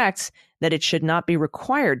steadfastly objects that it should not be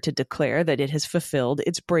required to declare that it has fulfilled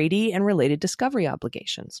its Brady and related discovery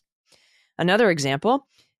obligations. Another example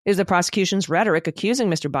is the prosecution's rhetoric accusing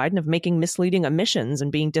Mr. Biden of making misleading omissions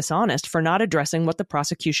and being dishonest for not addressing what the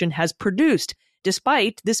prosecution has produced,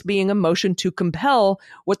 despite this being a motion to compel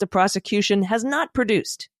what the prosecution has not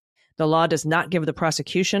produced. The law does not give the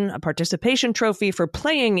prosecution a participation trophy for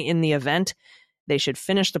playing in the event. They should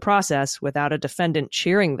finish the process without a defendant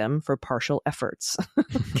cheering them for partial efforts.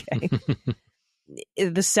 Okay.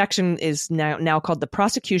 The section is now called "The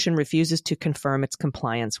Prosecution Refuses to Confirm Its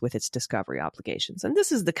Compliance with Its Discovery Obligations." And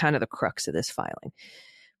this is the kind of the crux of this filing.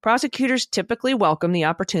 Prosecutors typically welcome the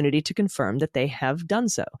opportunity to confirm that they have done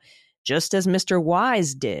so, just as Mr.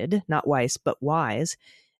 Wise did, not Weiss, but Wise,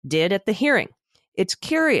 did at the hearing. It's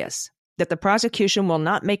curious that the prosecution will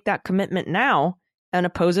not make that commitment now and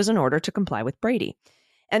opposes an order to comply with Brady.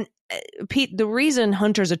 And Pete, the reason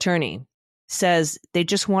Hunter's attorney says they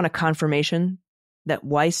just want a confirmation that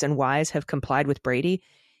Weiss and Wise have complied with Brady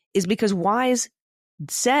is because Wise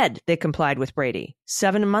said they complied with Brady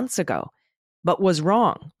 7 months ago, but was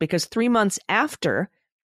wrong, because 3 months after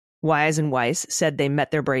Wise and Weiss said they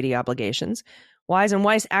met their Brady obligations, Wise and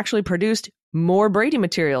Weiss actually produced more Brady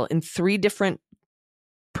material in 3 different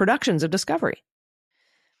productions of discovery.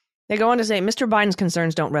 They go on to say, Mr. Biden's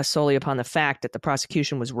concerns don't rest solely upon the fact that the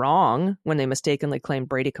prosecution was wrong when they mistakenly claimed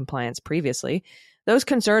Brady compliance previously. Those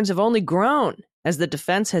concerns have only grown as the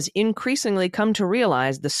defense has increasingly come to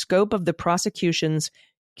realize the scope of the prosecution's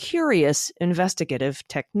curious investigative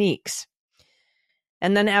techniques.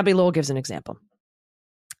 And then Abbe Lowell gives an example.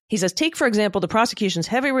 He says, take, for example, the prosecution's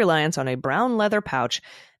heavy reliance on a brown leather pouch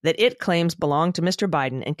that it claims belonged to Mr.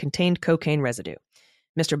 Biden and contained cocaine residue.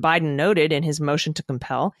 Mr. Biden noted in his motion to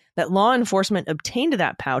compel that law enforcement obtained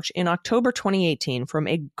that pouch in October 2018 from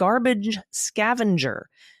a garbage scavenger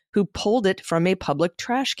who pulled it from a public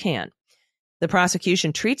trash can. The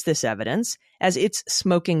prosecution treats this evidence as its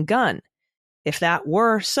smoking gun. If that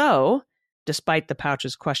were so, despite the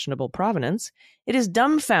pouch's questionable provenance, it is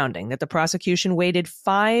dumbfounding that the prosecution waited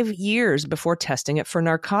 5 years before testing it for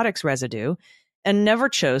narcotics residue and never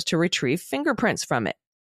chose to retrieve fingerprints from it.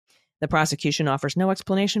 The prosecution offers no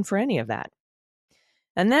explanation for any of that.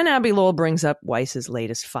 And then Abbe Lowell brings up Weiss's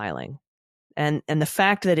latest filing and the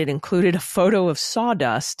fact that it included a photo of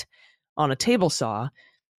sawdust on a table saw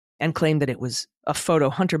and claimed that it was a photo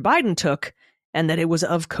Hunter Biden took and that it was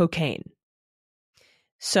of cocaine.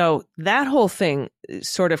 So that whole thing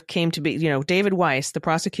sort of came to be, David Weiss, the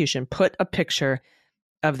prosecution, put a picture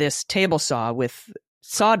of this table saw with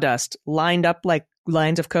sawdust lined up like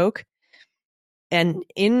lines of coke. And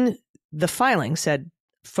in the filing said,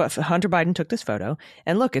 Hunter Biden took this photo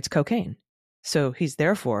and look, it's cocaine. So he's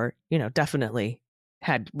therefore, definitely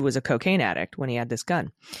was a cocaine addict when he had this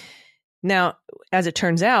gun. Now, as it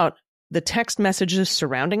turns out, the text messages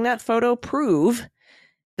surrounding that photo prove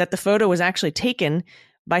that the photo was actually taken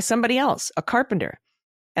by somebody else, a carpenter.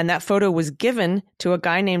 And that photo was given to a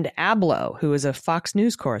guy named Ablow, who is a Fox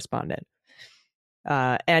News correspondent.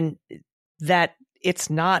 And that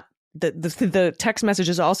it's not, the text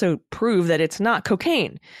messages also prove that it's not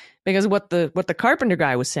cocaine. Because what the carpenter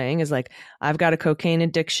guy was saying is like, I've got a cocaine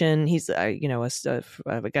addiction. He's, I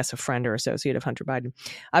guess a friend or associate of Hunter Biden.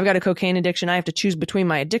 I've got a cocaine addiction. I have to choose between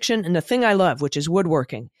my addiction and the thing I love, which is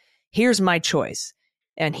woodworking. Here's my choice.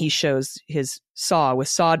 And he shows his saw with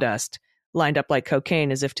sawdust lined up like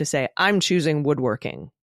cocaine as if to say, I'm choosing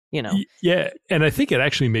woodworking, Yeah. And I think it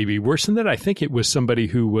actually may be worse than that. I think it was somebody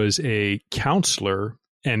who was a counselor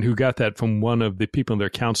and who got that from one of the people in their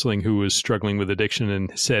counseling who was struggling with addiction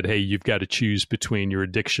and said, hey, you've got to choose between your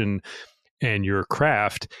addiction and your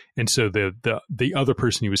craft. And so the other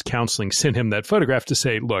person he was counseling sent him that photograph to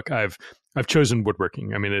say, look, I've chosen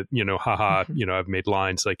woodworking. I mean, I've made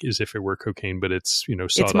lines like as if it were cocaine, but it's,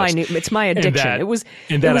 sawdust. It's my addiction.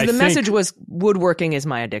 The message was woodworking is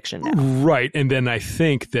my addiction now. Right. And then I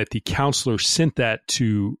think that the counselor sent that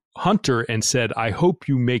to Hunter and said, I hope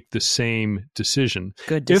you make the same decision.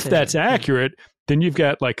 Good decision. If that's accurate, then you've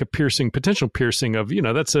got like a potential piercing of,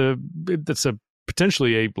 that's a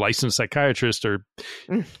potentially a licensed psychiatrist or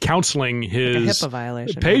counseling his like a HIPAA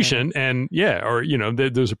violation, patient. And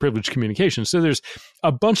those are privileged communications. So there's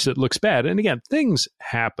a bunch that looks bad. And again, things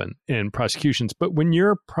happen in prosecutions, but when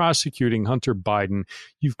you're prosecuting Hunter Biden,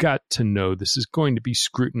 you've got to know this is going to be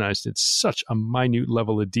scrutinized at such a minute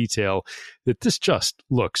level of detail that this just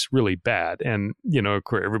looks really bad. And, of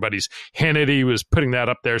course, everybody's Hannity was putting that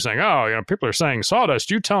up there saying, people are saying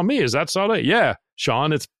sawdust. You tell me, is that sawdust? Yeah,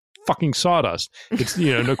 Sean, it's fucking sawdust. It's,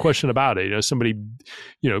 no question about it. Somebody,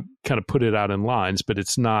 kind of put it out in lines, but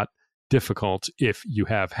it's not difficult if you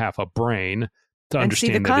have half a brain to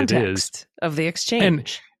understand see the that context it is of the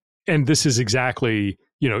exchange. And this is exactly,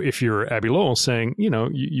 if you're Abbe Lowell saying,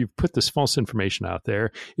 you've put this false information out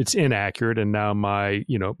there, it's inaccurate, and now my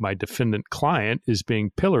defendant client is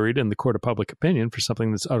being pilloried in the court of public opinion for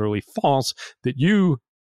something that's utterly false that you,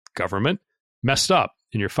 government, messed up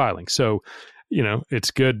in your filing. So,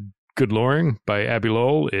 it's good lawyering by Abbe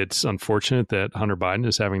Lowell. It's unfortunate that Hunter Biden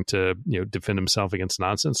is having to, defend himself against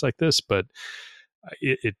nonsense like this, but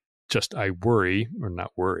I worry, or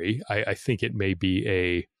not worry, I think it may be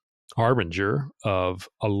a harbinger of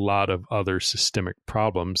a lot of other systemic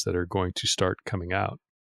problems that are going to start coming out.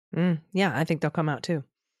 Yeah, I think they'll come out too.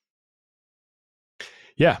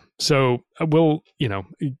 Yeah. So we'll,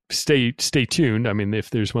 stay tuned. I mean,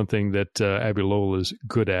 if there's one thing that Abbe Lowell is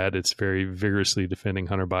good at, it's very vigorously defending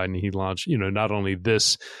Hunter Biden. He launched, not only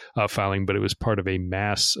this filing, but it was part of a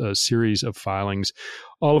mass series of filings,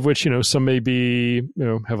 all of which, some may be,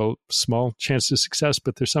 have a small chance of success,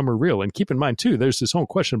 but there's some are real. And keep in mind, too, there's this whole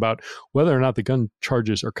question about whether or not the gun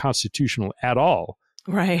charges are constitutional at all.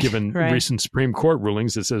 Right. Given recent Supreme Court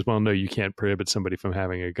rulings that says, well, no, you can't prohibit somebody from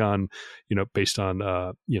having a gun, based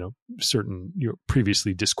on, certain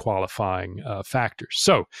previously disqualifying factors.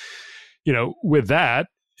 So, with that,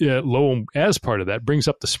 Lowell, as part of that, brings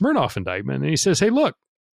up the Smirnoff indictment, and he says, hey, look,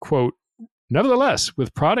 quote, nevertheless,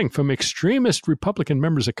 with prodding from extremist Republican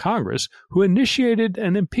members of Congress who initiated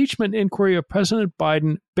an impeachment inquiry of President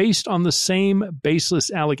Biden based on the same baseless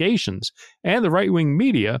allegations and the right-wing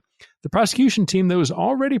media, the prosecution team that was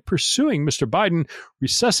already pursuing Mr. Biden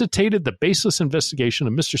resuscitated the baseless investigation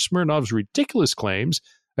of Mr. Smirnoff's ridiculous claims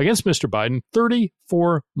against Mr. Biden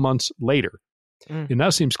 34 months later. It now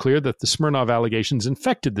seems clear that the Smirnoff allegations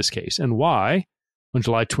infected this case, and why, on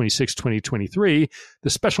July 26, 2023, the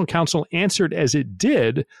special counsel answered as it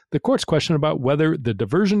did the court's question about whether the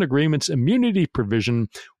diversion agreement's immunity provision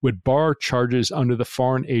would bar charges under the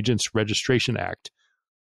Foreign Agents Registration Act.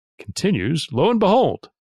 Continues, lo and behold,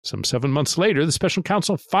 Some 7 months later, the special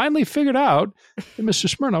counsel finally figured out that Mr.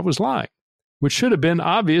 Smirnov was lying, which should have been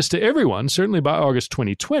obvious to everyone, certainly by August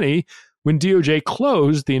 2020, when DOJ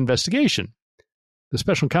closed the investigation. The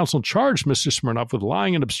special counsel charged Mr. Smirnov with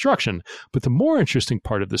lying and obstruction, but the more interesting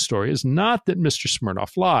part of the story is not that Mr.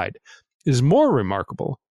 Smirnov lied. It is more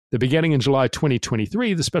remarkable that beginning in July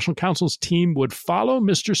 2023, the special counsel's team would follow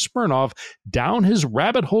Mr. Smirnov down his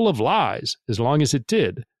rabbit hole of lies as long as it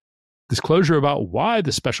did. Disclosure about why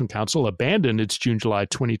the special counsel abandoned its June-July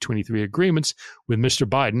 2023 agreements with Mr.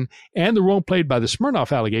 Biden and the role played by the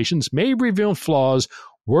Smirnov allegations may reveal flaws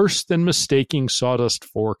worse than mistaking sawdust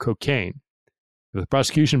for cocaine. If the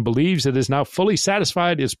prosecution believes it is now fully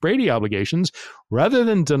satisfied its Brady obligations, rather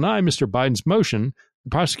than deny Mr. Biden's motion, the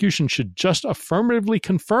prosecution should just affirmatively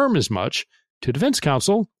confirm as much to defense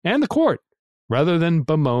counsel and the court, rather than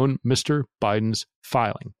bemoan Mr. Biden's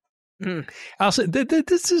filing. Also,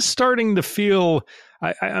 this is starting to feel,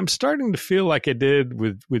 I'm starting to feel like I did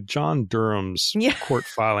with John Durham's court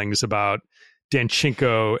filings about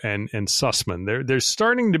Danchenko and Sussman. There's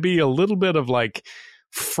starting to be a little bit of like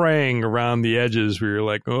fraying around the edges where you're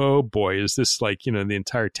like, oh boy, is this like, the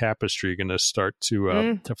entire tapestry going to start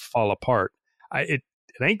to fall apart? It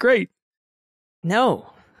ain't great. No,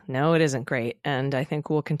 it isn't great. And I think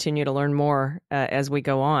we'll continue to learn more as we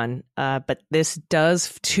go on. But this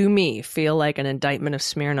does, to me, feel like an indictment of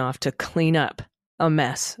Smirnov to clean up a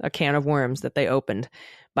mess, a can of worms that they opened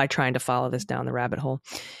by trying to follow this down the rabbit hole.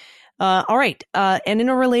 All right. And in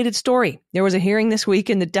a related story, there was a hearing this week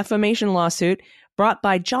in the defamation lawsuit brought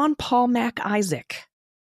by John Paul Mac Isaac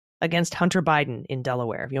against Hunter Biden in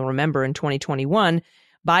Delaware. If you'll remember, in 2021,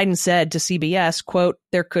 Biden said to CBS, quote,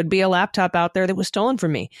 "There could be a laptop out there that was stolen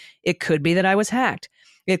from me. It could be that I was hacked.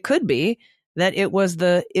 It could be that it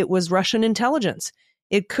was Russian intelligence.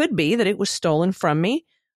 It could be that it was stolen from me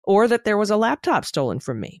or that there was a laptop stolen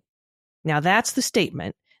from me." Now, that's the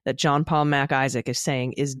statement that John Paul Mac Isaac is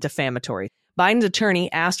saying is defamatory. Biden's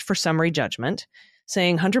attorney asked for summary judgment,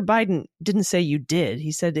 saying Hunter Biden didn't say you did.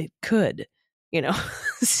 He said it could,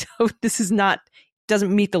 So this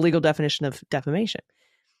doesn't meet the legal definition of defamation.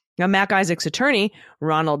 Now, Mac Isaac's attorney,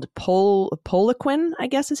 Ronald Poliquin, I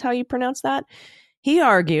guess is how you pronounce that, he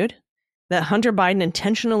argued that Hunter Biden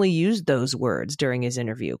intentionally used those words during his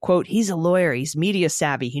interview. Quote, "He's a lawyer. He's media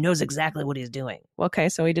savvy. He knows exactly what he's doing." Okay,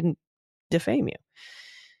 so he didn't defame you.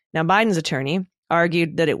 Now, Biden's attorney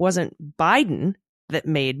argued that it wasn't Biden that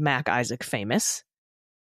made Mac Isaac famous.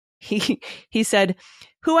 He said,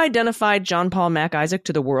 "Who identified John Paul Mac Isaac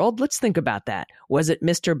to the world? Let's think about that. Was it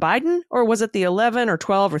Mr. Biden, or was it the 11 or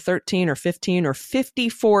 12 or 13 or 15 or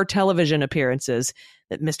 54 television appearances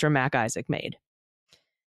that Mr. Mac Isaac made?"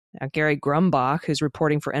 Now, Gary Grumbach, who's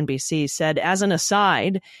reporting for NBC, said, as an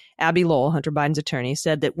aside, Abby Lowell, Hunter Biden's attorney,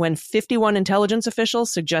 said that when 51 intelligence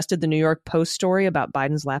officials suggested the New York Post story about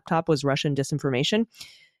Biden's laptop was Russian disinformation,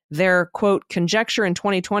 their, quote, "conjecture in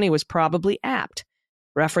 2020 was probably apt,"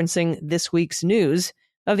 referencing this week's news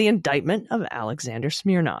of the indictment of Alexander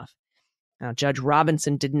Smirnov. Now, Judge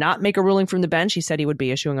Robinson did not make a ruling from the bench. He said he would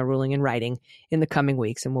be issuing a ruling in writing in the coming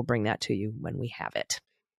weeks, and we'll bring that to you when we have it.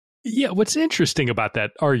 Yeah, what's interesting about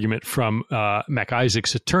that argument from Mac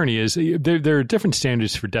Isaac's attorney is there are different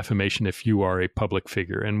standards for defamation if you are a public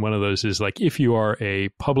figure. And one of those is like if you are a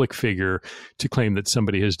public figure to claim that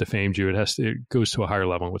somebody has defamed you, it goes to a higher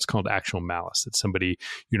level, what's called actual malice, that somebody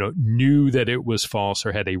knew that it was false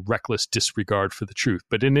or had a reckless disregard for the truth.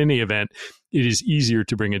 But in any event, it is easier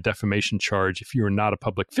to bring a defamation charge if you are not a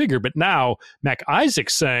public figure. But now Mac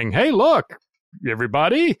Isaac's saying, hey, look,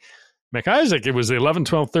 everybody, Mac Isaac, it was 11,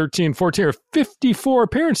 12, 13, 14, or 54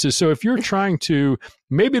 appearances. So if you're trying to,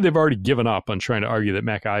 maybe they've already given up on trying to argue that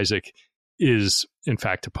Mac Isaac is, in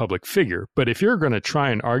fact, a public figure. But if you're going to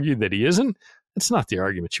try and argue that he isn't, it's not the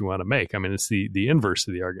argument you want to make. I mean, it's the inverse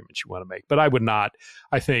of the argument you want to make. But I would not,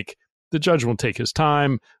 I think the judge will take his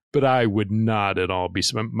time, but I would not at all be,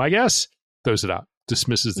 my guess, throws it out,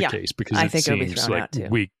 dismisses the case because it seems like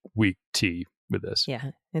weak tea with this.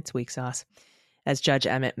 Yeah, it's weak sauce. As Judge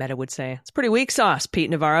Emmett Mehta would say, it's pretty weak sauce, Pete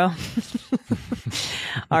Navarro.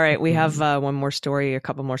 All right, we have one more story, a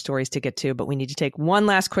couple more stories to get to, but we need to take one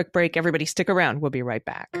last quick break. Everybody stick around. We'll be right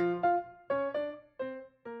back.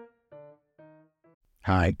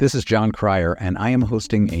 Hi, this is John Cryer, and I am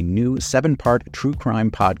hosting a new 7-part true crime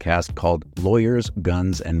podcast called Lawyers,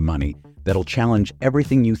 Guns, and Money that'll challenge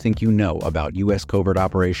everything you think you know about U.S. covert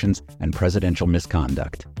operations and presidential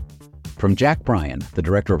misconduct. From Jack Bryan, the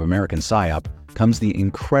director of American PSYOP, comes the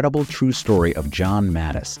incredible true story of John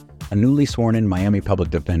Mattis, a newly sworn-in Miami public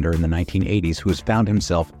defender in the 1980s who has found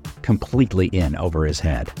himself completely in over his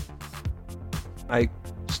head. I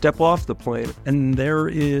step off the plane, and there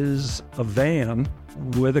is a van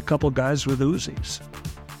with a couple guys with Uzis.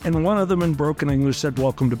 And one of them in broken English said,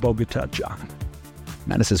 "Welcome to Bogota, John."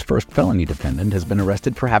 Mattis's first felony defendant has been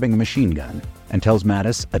arrested for having a machine gun and tells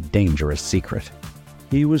Mattis a dangerous secret.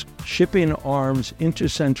 He was shipping arms into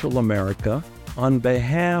Central America on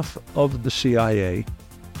behalf of the CIA.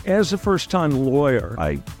 As a first-time lawyer,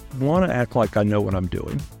 I want to act like I know what I'm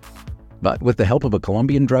doing. But with the help of a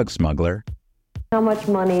Colombian drug smuggler... How much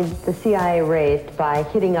money the CIA raised by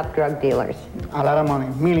hitting up drug dealers? A lot of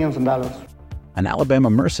money, millions of dollars. An Alabama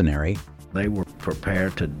mercenary... They were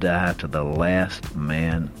prepared to die to the last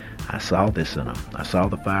man. I saw this in them. I saw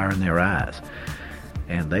the fire in their eyes.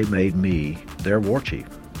 And they made me their war chief.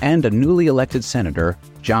 And a newly elected senator,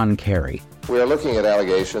 John Kerry. We are looking at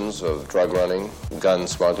allegations of drug running, gun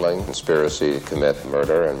smuggling, conspiracy to commit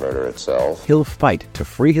murder and murder itself. He'll fight to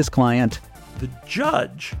free his client. The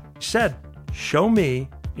judge said, "Show me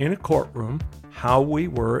in a courtroom how we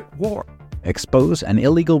were at war." Expose an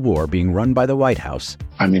illegal war being run by the White House.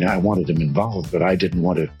 I mean, I wanted him involved, but I didn't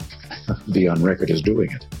want to be on record as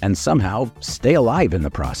doing it. And somehow stay alive in the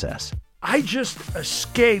process. I just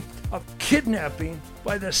escaped a kidnapping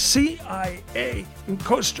by the CIA in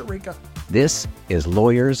Costa Rica. This is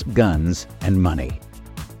Lawyers, Guns, and Money.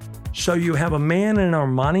 So you have a man in an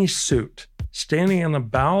Armani suit standing in the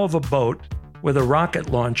bow of a boat with a rocket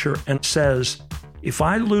launcher and says, "If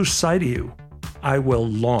I lose sight of you, I will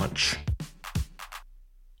launch.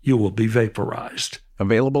 You will be vaporized."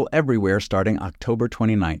 Available everywhere starting October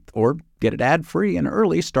 29th, or get it ad-free and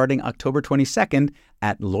early starting October 22nd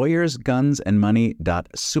at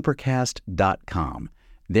lawyersgunsandmoney.supercast.com.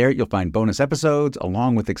 There you'll find bonus episodes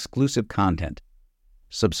along with exclusive content.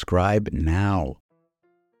 Subscribe now.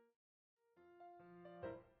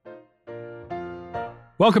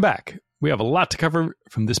 Welcome back. We have a lot to cover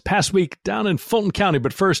from this past week down in Fulton County,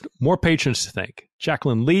 but first, more patrons to thank.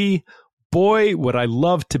 Jacqueline Lee, boy, would I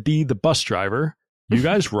love to be the bus driver. You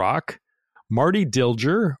guys rock. Marty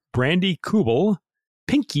Dilger, Brandy Kubel,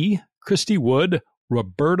 Pinky, Christy Wood,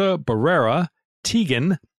 Roberta Barrera,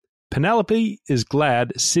 Tegan, Penelope is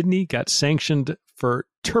glad Sydney got sanctioned for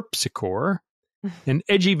Terpsichore, and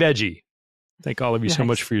Edgy Veggie. Thank all of you so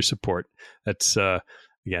much for your support. That's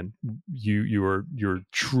again, you're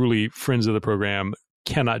truly friends of the program.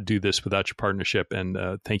 Cannot do this without your partnership, and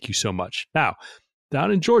thank you so much. Now,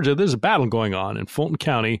 down in Georgia, there's a battle going on in Fulton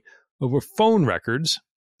County over phone records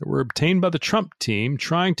that were obtained by the Trump team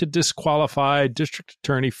trying to disqualify District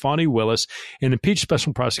Attorney Fani Willis and impeach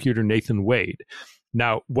Special Prosecutor Nathan Wade.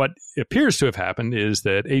 Now, what appears to have happened is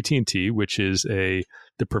that AT&T, which is the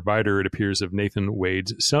provider, it appears, of Nathan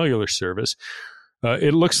Wade's cellular service,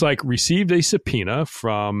 it looks like received a subpoena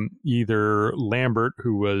from either Lambert,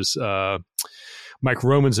 who was Mike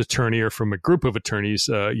Roman's attorney, or from a group of attorneys,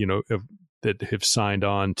 that have signed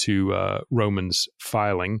on to Roman's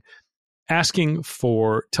filing, asking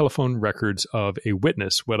for telephone records of a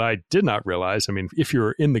witness. What I did not realize, I mean, if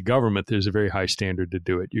you're in the government, there's a very high standard to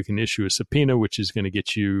do it. You can issue a subpoena, which is going to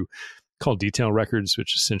get you called detail records,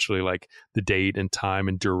 which is essentially like the date and time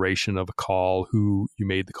and duration of a call, who you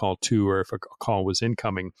made the call to, or if a call was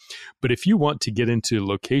incoming. But if you want to get into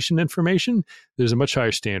location information, there's a much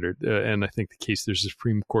higher standard. And I think there's a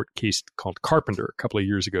Supreme Court case called Carpenter a couple of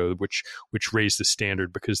years ago, which raised the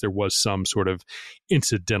standard because there was some sort of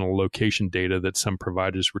incidental location data that some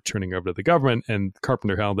providers were turning over to the government. And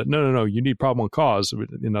Carpenter held that, no, you need probable cause.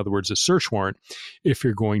 In other words, a search warrant, if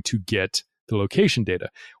you're going to get the location data.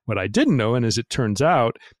 What I didn't know, and as it turns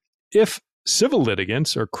out, if civil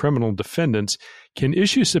litigants or criminal defendants can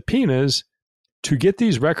issue subpoenas to get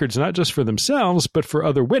these records, not just for themselves, but for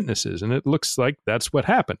other witnesses. And it looks like that's what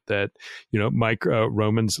happened, that, Mike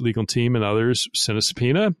Roman's legal team and others sent a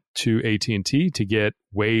subpoena to AT&T to get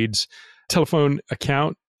Wade's telephone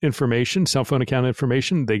account information, cell phone account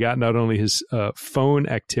information. They got not only his phone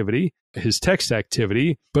activity, his text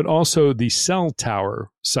activity, but also the cell tower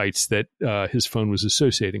sites that his phone was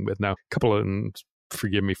associating with. Now, a couple of them,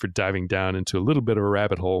 forgive me for diving down into a little bit of a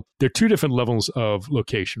rabbit hole. There are two different levels of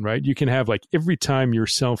location, right? You can have, like, every time your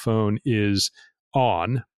cell phone is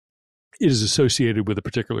on, it is associated with a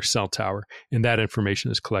particular cell tower, and that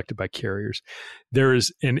information is collected by carriers. There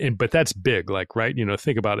is, but that's big, like, right?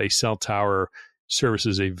 Think about a cell tower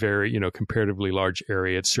services a very, comparatively large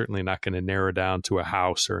area. It's certainly not going to narrow down to a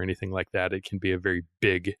house or anything like that. It can be a very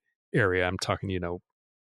big area. I'm talking,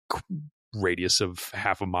 radius of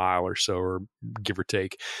half a mile or so, or give or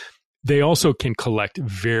take. They also can collect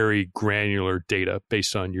very granular data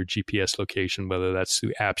based on your GPS location, whether that's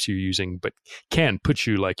through apps you're using, but can put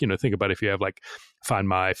you like, think about if you have like Find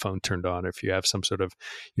My phone turned on, or if you have some sort of,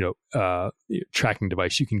 tracking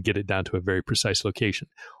device, you can get it down to a very precise location.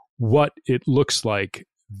 What it looks like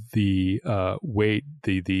the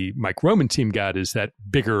Mike Roman team got is that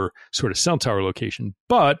bigger sort of cell tower location,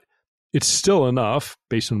 but it's still enough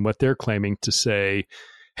based on what they're claiming to say,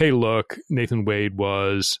 hey, look, Nathan Wade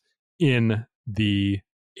was in the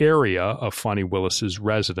area of Fani Willis's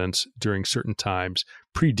residence during certain times,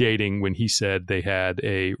 predating when he said they had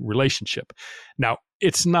a relationship. Now,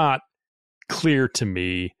 it's not clear to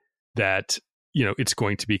me that, it's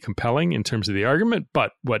going to be compelling in terms of the argument,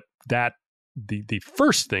 but what that the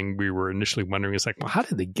first thing we were initially wondering is like, well, how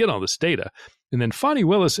did they get all this data? And then Fani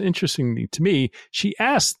Willis, interestingly to me, she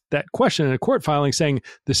asked that question in a court filing saying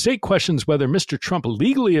the state questions whether Mr. Trump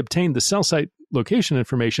legally obtained the cell site location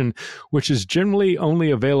information, which is generally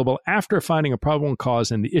only available after finding a probable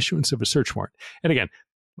cause and the issuance of a search warrant. And again,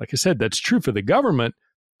 like I said, that's true for the government,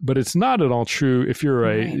 but it's not at all true if you're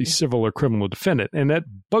a civil or criminal defendant. And that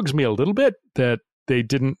bugs me a little bit that they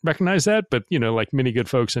didn't recognize that, but like many good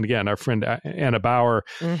folks, and again, our friend Anna Bauer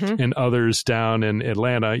and others down in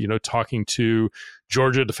Atlanta, talking to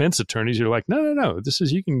Georgia defense attorneys, you're like, no, this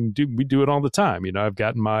is, we do it all the time. I've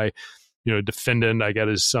gotten my, defendant, I got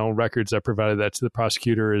his cell records, I provided that to the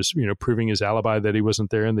prosecutor as, proving his alibi that he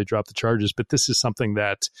wasn't there, and they dropped the charges. But this is something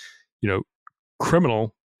that,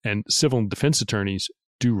 criminal and civil defense attorneys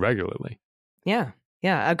do regularly. Yeah,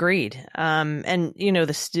 agreed. And,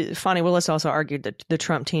 Fani Willis also argued that the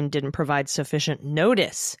Trump team didn't provide sufficient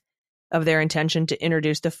notice of their intention to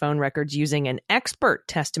introduce the phone records using an expert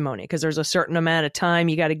testimony, because there's a certain amount of time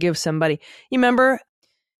you got to give somebody. You remember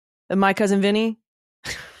My Cousin Vinny?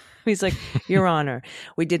 He's like, Your Honor,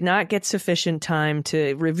 we did not get sufficient time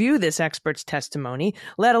to review this expert's testimony,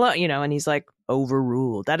 let alone, and he's like,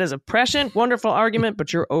 overruled. That is a prescient, wonderful argument,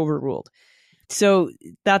 but you're overruled. So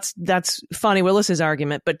that's Fani Willis's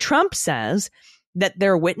argument. But Trump says that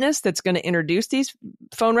their witness that's going to introduce these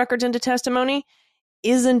phone records into testimony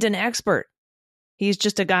isn't an expert. He's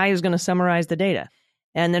just a guy who's going to summarize the data.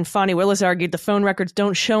 And then Fani Willis argued the phone records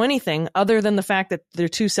don't show anything other than the fact that their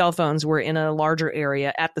two cell phones were in a larger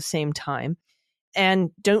area at the same time,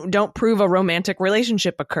 and don't prove a romantic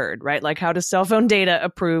relationship occurred, right? Like, how does cell phone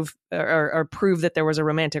data prove that there was a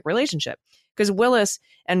romantic relationship? Because Willis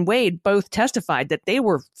and Wade both testified that they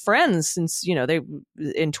were friends since, they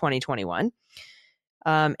in 2021.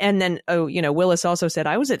 And then, Willis also said,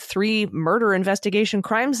 I was at 3 murder investigation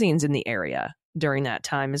crime scenes in the area during that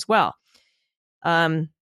time as well.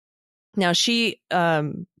 Now, she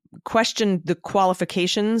questioned the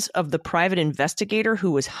qualifications of the private investigator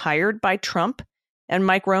who was hired by Trump and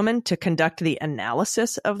Mike Roman to conduct the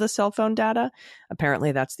analysis of the cell phone data.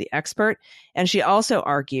 Apparently, that's the expert. And she also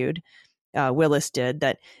argued, Willis did,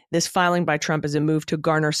 that this filing by Trump is a move to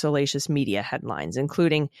garner salacious media headlines,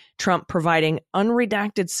 including Trump providing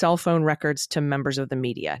unredacted cell phone records to members of the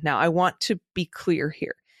media. Now, I want to be clear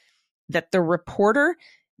here that the reporter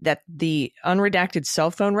that the unredacted cell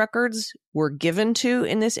phone records were given to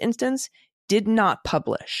in this instance did not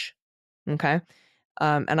publish. Okay.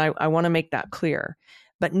 And I want to make that clear.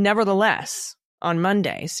 But nevertheless, on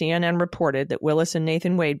Monday, CNN reported that Willis and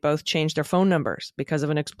Nathan Wade both changed their phone numbers because of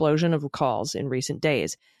an explosion of calls in recent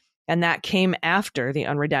days. And that came after the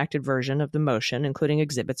unredacted version of the motion, including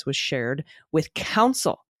exhibits, was shared with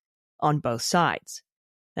counsel on both sides.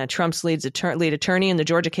 Now, Trump's lead attorney in the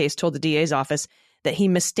Georgia case told the DA's office that he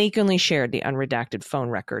mistakenly shared the unredacted phone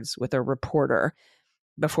records with a reporter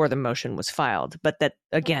before the motion was filed. But that,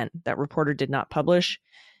 again, that reporter did not publish,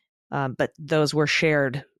 but those were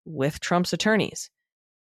shared with Trump's attorneys.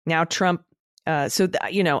 Now, Trump, I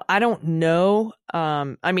don't know.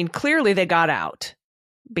 Clearly they got out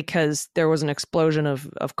because there was an explosion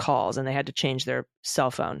of calls and they had to change their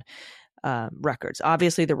cell phone records.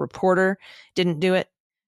 Obviously, the reporter didn't do it.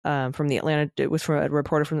 It was from a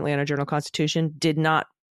reporter from the Atlanta Journal-Constitution, did not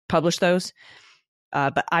publish those.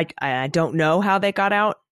 But I don't know how they got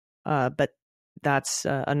out. But that's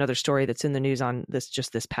another story that's in the news on this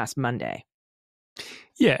past Monday.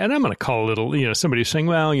 Yeah, and I'm going to call a little, somebody saying,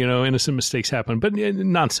 well, innocent mistakes happen, but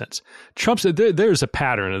nonsense. There's a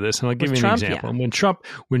pattern of this, and I'll give you an example. Yeah.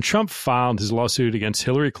 When Trump filed his lawsuit against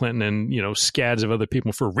Hillary Clinton and, scads of other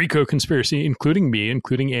people for RICO conspiracy, including me,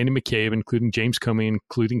 including Andy McCabe, including James Comey,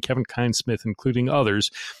 including Kevin Kyne-Smith, including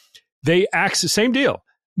others, they same deal.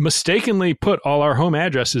 mistakenly put all our home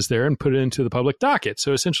addresses there and put it into the public docket.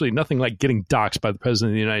 So essentially nothing like getting doxxed by the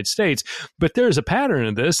president of the United States. But there's a pattern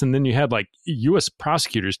in this. And then you had like U.S.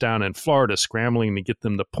 prosecutors down in Florida scrambling to get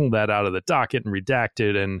them to pull that out of the docket and redact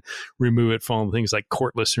it and remove it from things like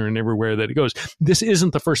Court Listener and everywhere that it goes. This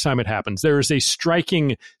isn't the first time it happens. There is a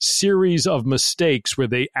striking series of mistakes where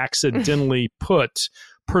they accidentally put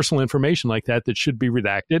personal information like that should be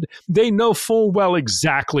redacted. They know full well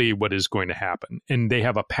exactly what is going to happen. And they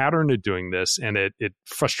have a pattern of doing this. And it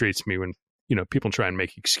frustrates me when, people try and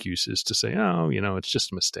make excuses to say, oh, it's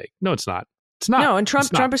just a mistake. No, it's not. It's not. No, and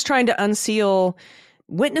Trump is trying to unseal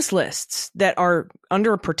witness lists that are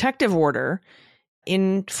under a protective order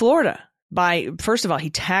in Florida. First of all, he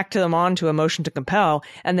tacked them onto a motion to compel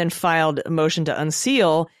and then filed a motion to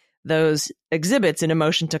unseal those exhibits in a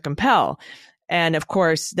motion to compel. And of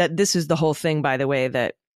course, that this is the whole thing, by the way,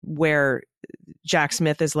 that where Jack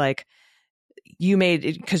Smith is like,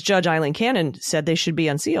 because Judge Eileen Cannon said they should be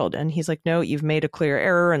unsealed. And he's like, no, you've made a clear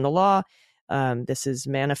error in the law. This is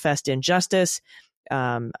manifest injustice.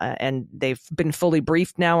 And they've been fully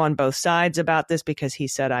briefed now on both sides about this because he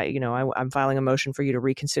said, I'm filing a motion for you to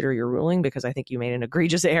reconsider your ruling because I think you made an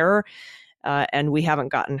egregious error. And we haven't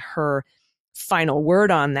gotten her final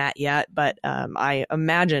word on that yet. But I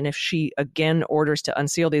imagine if she again orders to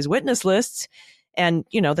unseal these witness lists, and,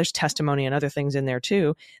 there's testimony and other things in there,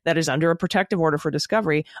 too, that is under a protective order for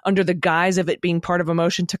discovery under the guise of it being part of a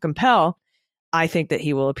motion to compel, I think that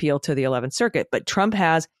he will appeal to the 11th Circuit. But Trump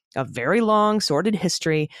has a very long, sordid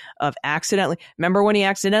history of remember when he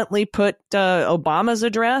accidentally put Obama's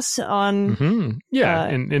address on? Mm-hmm. Yeah,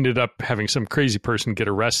 and ended up having some crazy person get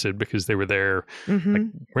arrested because they were there. Mm-hmm. Like,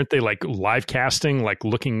 weren't they like live casting, like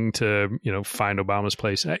looking to, find Obama's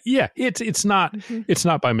place? It's not it's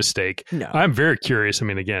not by mistake. No. I'm very curious. I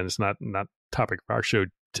mean, again, it's not topic of our show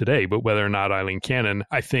today, but whether or not Eileen Cannon,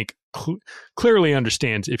 I think, clearly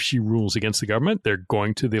understands if she rules against the government, they're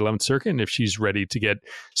going to the 11th Circuit, and if she's ready to get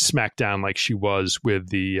smacked down like she was with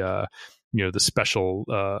the the special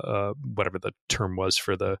whatever the term was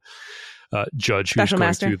for the judge who's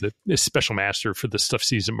going through the special master for the stuff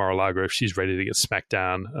seized at Mar-a-Lago, if she's ready to get smacked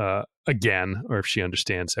down again, or if she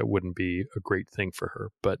understands that wouldn't be a great thing for her.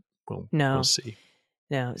 But we'll see.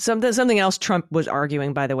 Yeah. Something else Trump was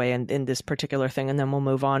arguing, by the way, in this particular thing, and then we'll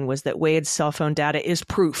move on, was that Wade's cell phone data is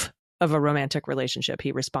proof of a romantic relationship.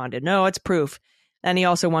 He responded, no, it's proof. And he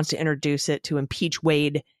also wants to introduce it to impeach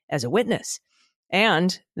Wade as a witness.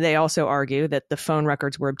 And they also argue that the phone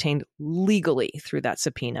records were obtained legally through that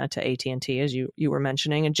subpoena to AT&T, as you were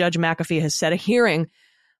mentioning. And Judge McAfee has set a hearing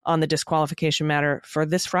on the disqualification matter for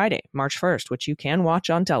this Friday, March 1st, which you can watch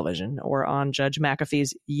on television or on Judge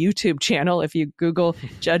McAfee's YouTube channel. If you Google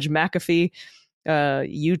Judge McAfee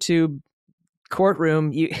YouTube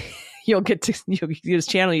courtroom, you'll get his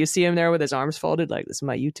channel. You see him there with his arms folded, like, this is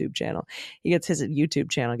my YouTube channel. He gets his YouTube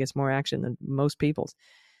channel, gets more action than most people's.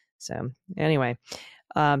 So anyway,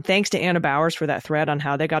 thanks to Anna Bowers for that thread on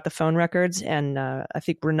how they got the phone records. And I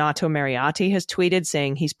think Renato Mariotti has tweeted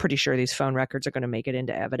saying he's pretty sure these phone records are going to make it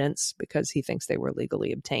into evidence because he thinks they were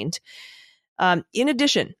legally obtained. In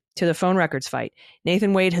addition to the phone records fight,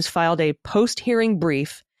 Nathan Wade has filed a post-hearing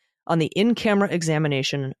brief on the in-camera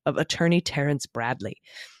examination of attorney Terrence Bradley.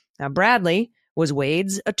 Now, Bradley was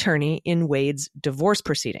Wade's attorney in Wade's divorce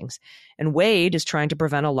proceedings, and Wade is trying to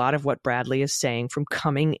prevent a lot of what Bradley is saying from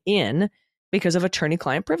coming in because of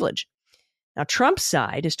attorney-client privilege. Now, Trump's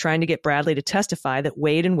side is trying to get Bradley to testify that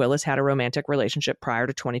Wade and Willis had a romantic relationship prior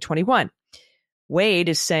to 2021. Wade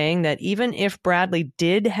is saying that even if Bradley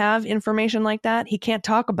did have information like that, he can't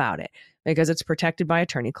talk about it because it's protected by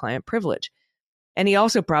attorney-client privilege. And he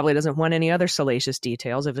also probably doesn't want any other salacious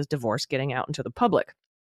details of his divorce getting out into the public.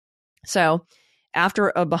 So,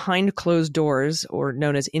 after a behind closed doors, or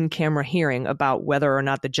known as in-camera hearing, about whether or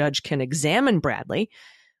not the judge can examine Bradley,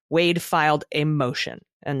 Wade filed a motion.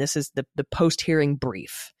 And this is the post-hearing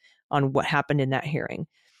brief on what happened in that hearing.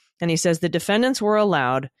 And he says the defendants were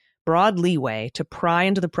allowed broad leeway to pry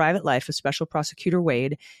into the private life of Special Prosecutor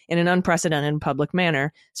Wade in an unprecedented public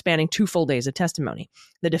manner, spanning 2 full days of testimony.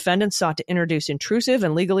 The defendants sought to introduce intrusive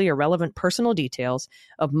and legally irrelevant personal details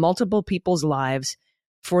of multiple people's lives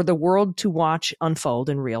for the world to watch unfold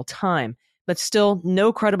in real time. But still,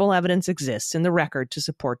 no credible evidence exists in the record to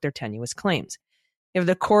support their tenuous claims. If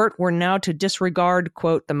the court were now to disregard,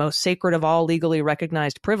 quote, the most sacred of all legally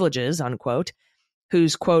recognized privileges, unquote,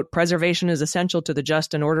 whose, quote, preservation is essential to the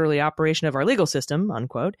just and orderly operation of our legal system,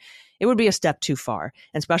 unquote, it would be a step too far,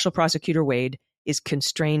 and Special Prosecutor Wade is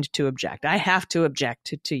constrained to object. I have to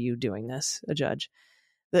object to you doing this, a judge.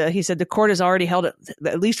 He said the court has already held it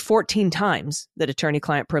at least 14 times that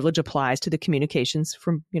attorney-client privilege applies to the communications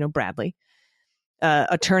from, Bradley.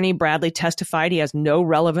 Attorney Bradley testified he has no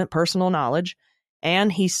relevant personal knowledge,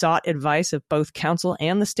 and he sought advice of both counsel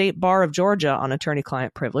and the State Bar of Georgia on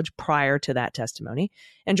attorney-client privilege prior to that testimony.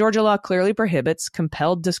 And Georgia law clearly prohibits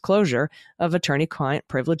compelled disclosure of attorney-client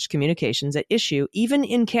privileged communications at issue, even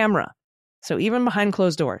in camera. So even behind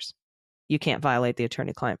closed doors, you can't violate the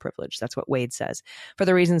attorney-client privilege. That's what Wade says. For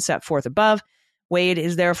the reasons set forth above, Wade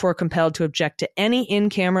is therefore compelled to object to any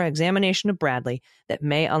in-camera examination of Bradley that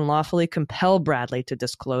may unlawfully compel Bradley to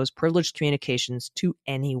disclose privileged communications to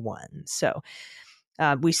anyone. So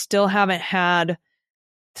we still haven't had,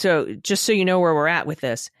 so just so you know where we're at with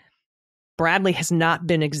this, Bradley has not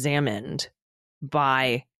been examined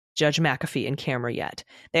by Judge McAfee in camera yet.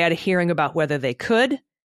 They had a hearing about whether they could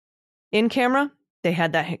in camera. They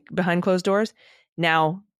had that behind closed doors.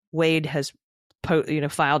 Now Wade has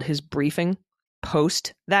filed his briefing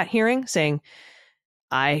post that hearing saying,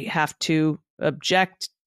 I have to object.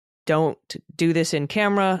 Don't do this in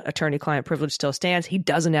camera. Attorney-client privilege still stands. He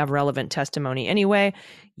doesn't have relevant testimony anyway.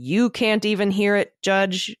 You can't even hear it,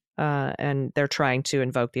 Judge. And they're trying to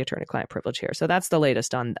invoke the attorney-client privilege here. So that's the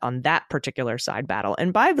latest on that particular side battle.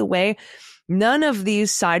 And by the way, none of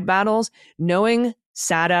these side battles, knowing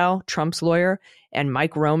Sadow, Trump's lawyer, and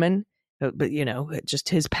Mike Roman, but just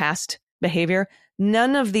his past behavior,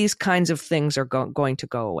 none of these kinds of things are going to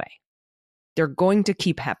go away. They're going to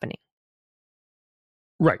keep happening.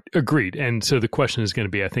 Right. Agreed. And so the question is going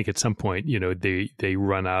to be, I think at some point, they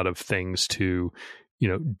run out of things to,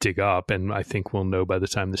 dig up. And I think we'll know by the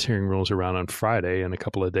time this hearing rolls around on Friday in a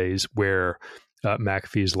couple of days where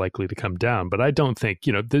McAfee is likely to come down. But I don't think,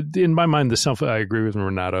 in my mind, I agree with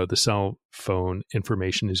Renato, the cell phone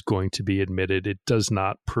information is going to be admitted. It does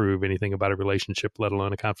not prove anything about a relationship, let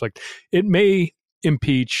alone a conflict. It may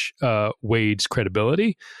impeach Wade's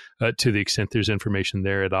credibility to the extent there's information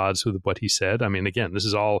there at odds with what he said. I mean, again, this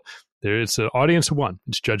is all there. It's an audience of one.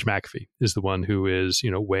 It's Judge McAfee is the one who is,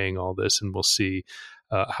 weighing all this, and we'll see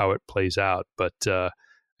how it plays out. But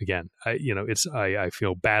again, I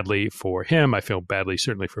feel badly for him. I feel badly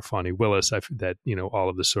certainly for Fani Willis. That all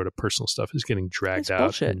of this sort of personal stuff is getting dragged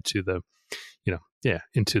out into the,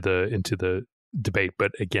 into the debate.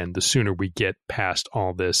 But again, the sooner we get past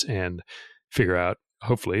all this and figure out,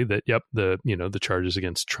 hopefully, that the charges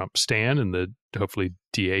against Trump stand, and hopefully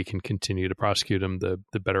DA can continue to prosecute him,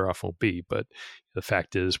 the better off we'll be. But the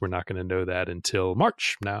fact is, we're not going to know that until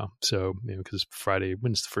March now. So because Friday,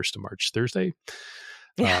 when's the 1st of March? Thursday.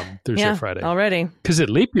 Thursday, Friday already. Because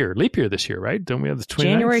it's leap year this year, right? Don't we have the 29th?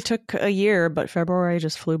 January took a year, but February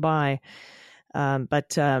just flew by.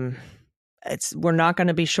 We're not going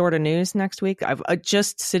to be short of news next week. I've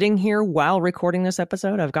just sitting here while recording this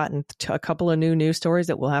episode, I've gotten a couple of new news stories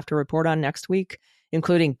that we'll have to report on next week,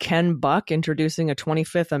 including Ken Buck introducing a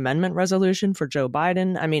 25th Amendment resolution for Joe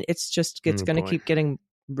Biden. I mean, it's going to keep getting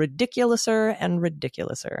ridiculouser and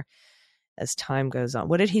ridiculouser as time goes on.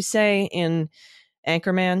 What did he say in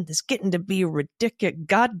Anchorman? It's getting to be ridiculous.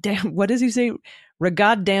 Goddamn, what does he say?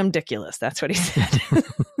 Goddamn ridiculous. That's what he said.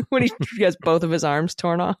 When he has both of his arms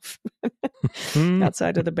torn off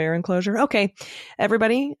outside of the bear enclosure. Okay,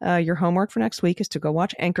 everybody, your homework for next week is to go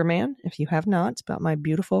watch Anchorman. If you have not, it's about my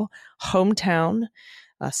beautiful hometown,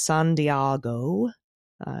 San Diego,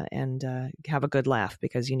 and have a good laugh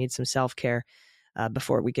because you need some self-care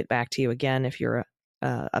before we get back to you again. If you're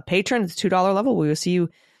a patron at the $2 level, we will see you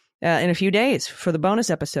in a few days for the bonus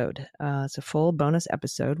episode. It's a full bonus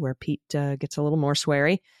episode where Pete gets a little more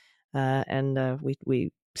sweary, and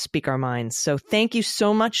we speak our minds. So thank you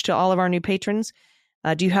so much to all of our new patrons.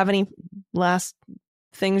 Do you have any last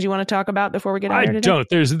things you want to talk about before we get out of here today? I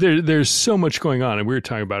don't. There's so much going on, and we were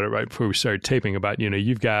talking about it right before we started taping about,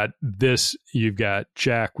 you've got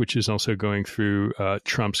Jack, which is also going through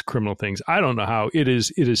Trump's criminal things. I don't know how it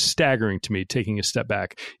is staggering to me, taking a step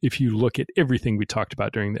back, if you look at everything we talked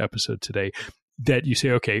about during the episode today, that you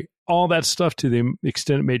say, okay, all that stuff, to the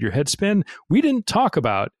extent it made your head spin, we didn't talk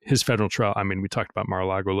about his federal trial. I mean, we talked about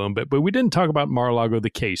Mar-a-Lago a little bit, but we didn't talk about Mar-a-Lago, the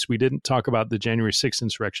case. We didn't talk about the January 6th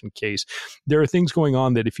insurrection case. There are things going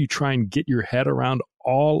on that if you try and get your head around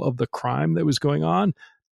all of the crime that was going on,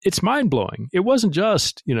 it's mind-blowing. It wasn't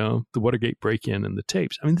just, the Watergate break-in and the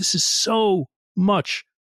tapes. I mean, this is so much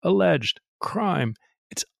alleged crime.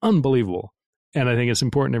 It's unbelievable. And I think it's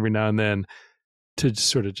important every now and then to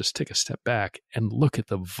sort of just take a step back and look at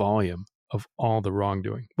the volume of all the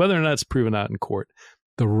wrongdoing, whether or not it's proven out in court,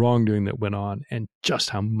 the wrongdoing that went on, and just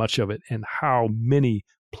how much of it and how many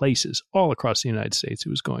places all across the United States it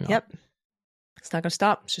was going on. Yep. It's not going to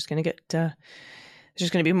stop. It's just going to get There's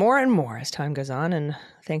just going to be more and more as time goes on. And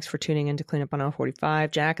thanks for tuning in to Clean Up on Aisle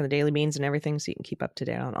 45, Jack and the Daily Beans and everything, so you can keep up to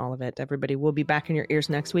date on all of it. Everybody will be back in your ears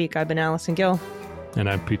next week. I've been Allison Gill. And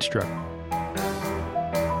I'm Pete Strzok.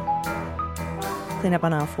 Clean Up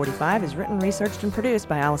on Aisle 45 is written, researched, and produced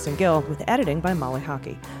by Allison Gill, with editing by Molly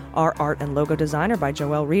Hockey. Our art and logo design are by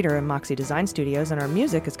Joelle Reeder and Moxie Design Studios, and our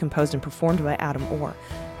music is composed and performed by Adam Orr.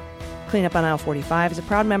 Clean Up on Aisle 45 is a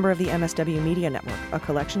proud member of the MSW Media Network, a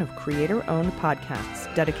collection of creator-owned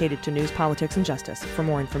podcasts dedicated to news, politics, and justice. For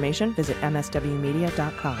more information, visit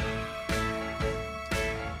mswmedia.com.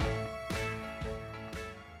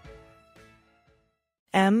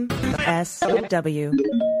 MSW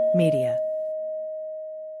Media.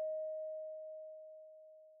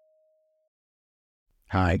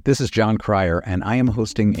 Hi, this is John Cryer, and I am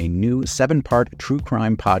hosting a new 7-part true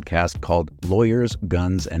crime podcast called Lawyers,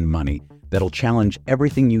 Guns, and Money that'll challenge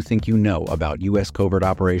everything you think you know about U.S. covert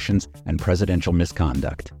operations and presidential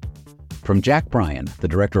misconduct. From Jack Bryan, the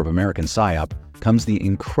director of American PSYOP, comes the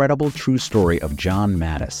incredible true story of John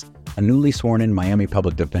Mattis, a newly sworn-in Miami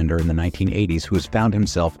public defender in the 1980s who has found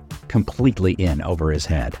himself completely in over his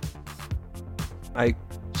head. I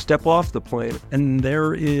step off the plane, and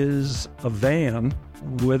there is a van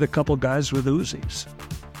with a couple guys with Uzis.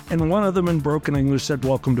 And one of them in broken English said,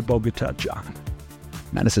 "Welcome to Bogota, John."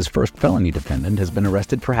 Mattis' first felony defendant has been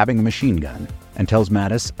arrested for having a machine gun and tells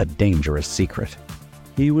Mattis a dangerous secret.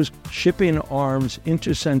 He was shipping arms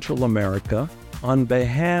into Central America on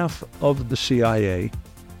behalf of the CIA.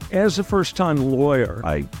 As a first-time lawyer,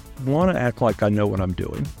 I want to act like I know what I'm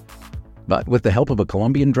doing. But with the help of a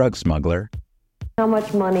Colombian drug smuggler, How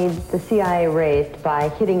much money the CIA raised by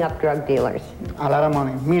hitting up drug dealers? A lot of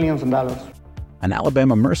money, millions of dollars. an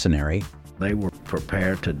Alabama mercenary, They were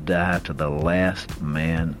prepared to die to the last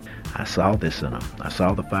man. I saw this in them. I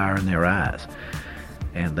saw the fire in their eyes.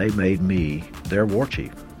 And they made me their war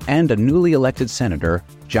chief. and a newly elected senator,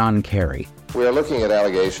 John Kerry. We are looking at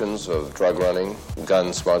allegations of drug running,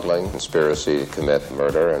 gun smuggling, conspiracy to commit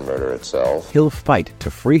murder and murder itself. He'll fight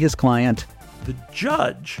to free his client. The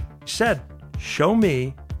judge said, "Show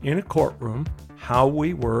me in a courtroom how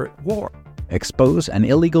we were at war." Expose an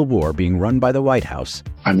illegal war being run by the White House.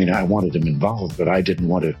 I mean, I wanted him involved, but I didn't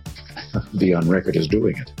want to be on record as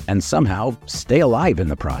doing it. And somehow stay alive in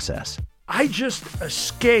the process. I just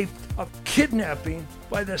escaped a kidnapping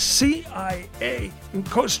by the CIA in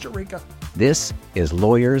Costa Rica. This is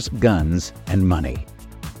Lawyers, Guns, and Money.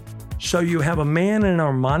 So you have a man in an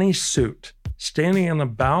Armani suit standing on the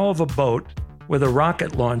bow of a boat with a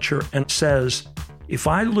rocket launcher and says, "If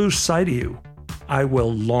I lose sight of you, I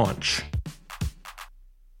will launch.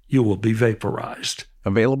 You will be vaporized."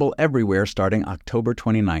 Available everywhere starting October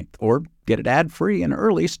 29th, or get it ad-free and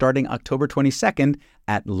early starting October 22nd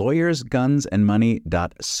at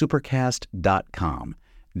lawyersgunsandmoney.supercast.com.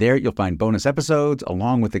 There you'll find bonus episodes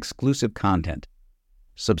along with exclusive content.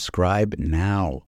 Subscribe now.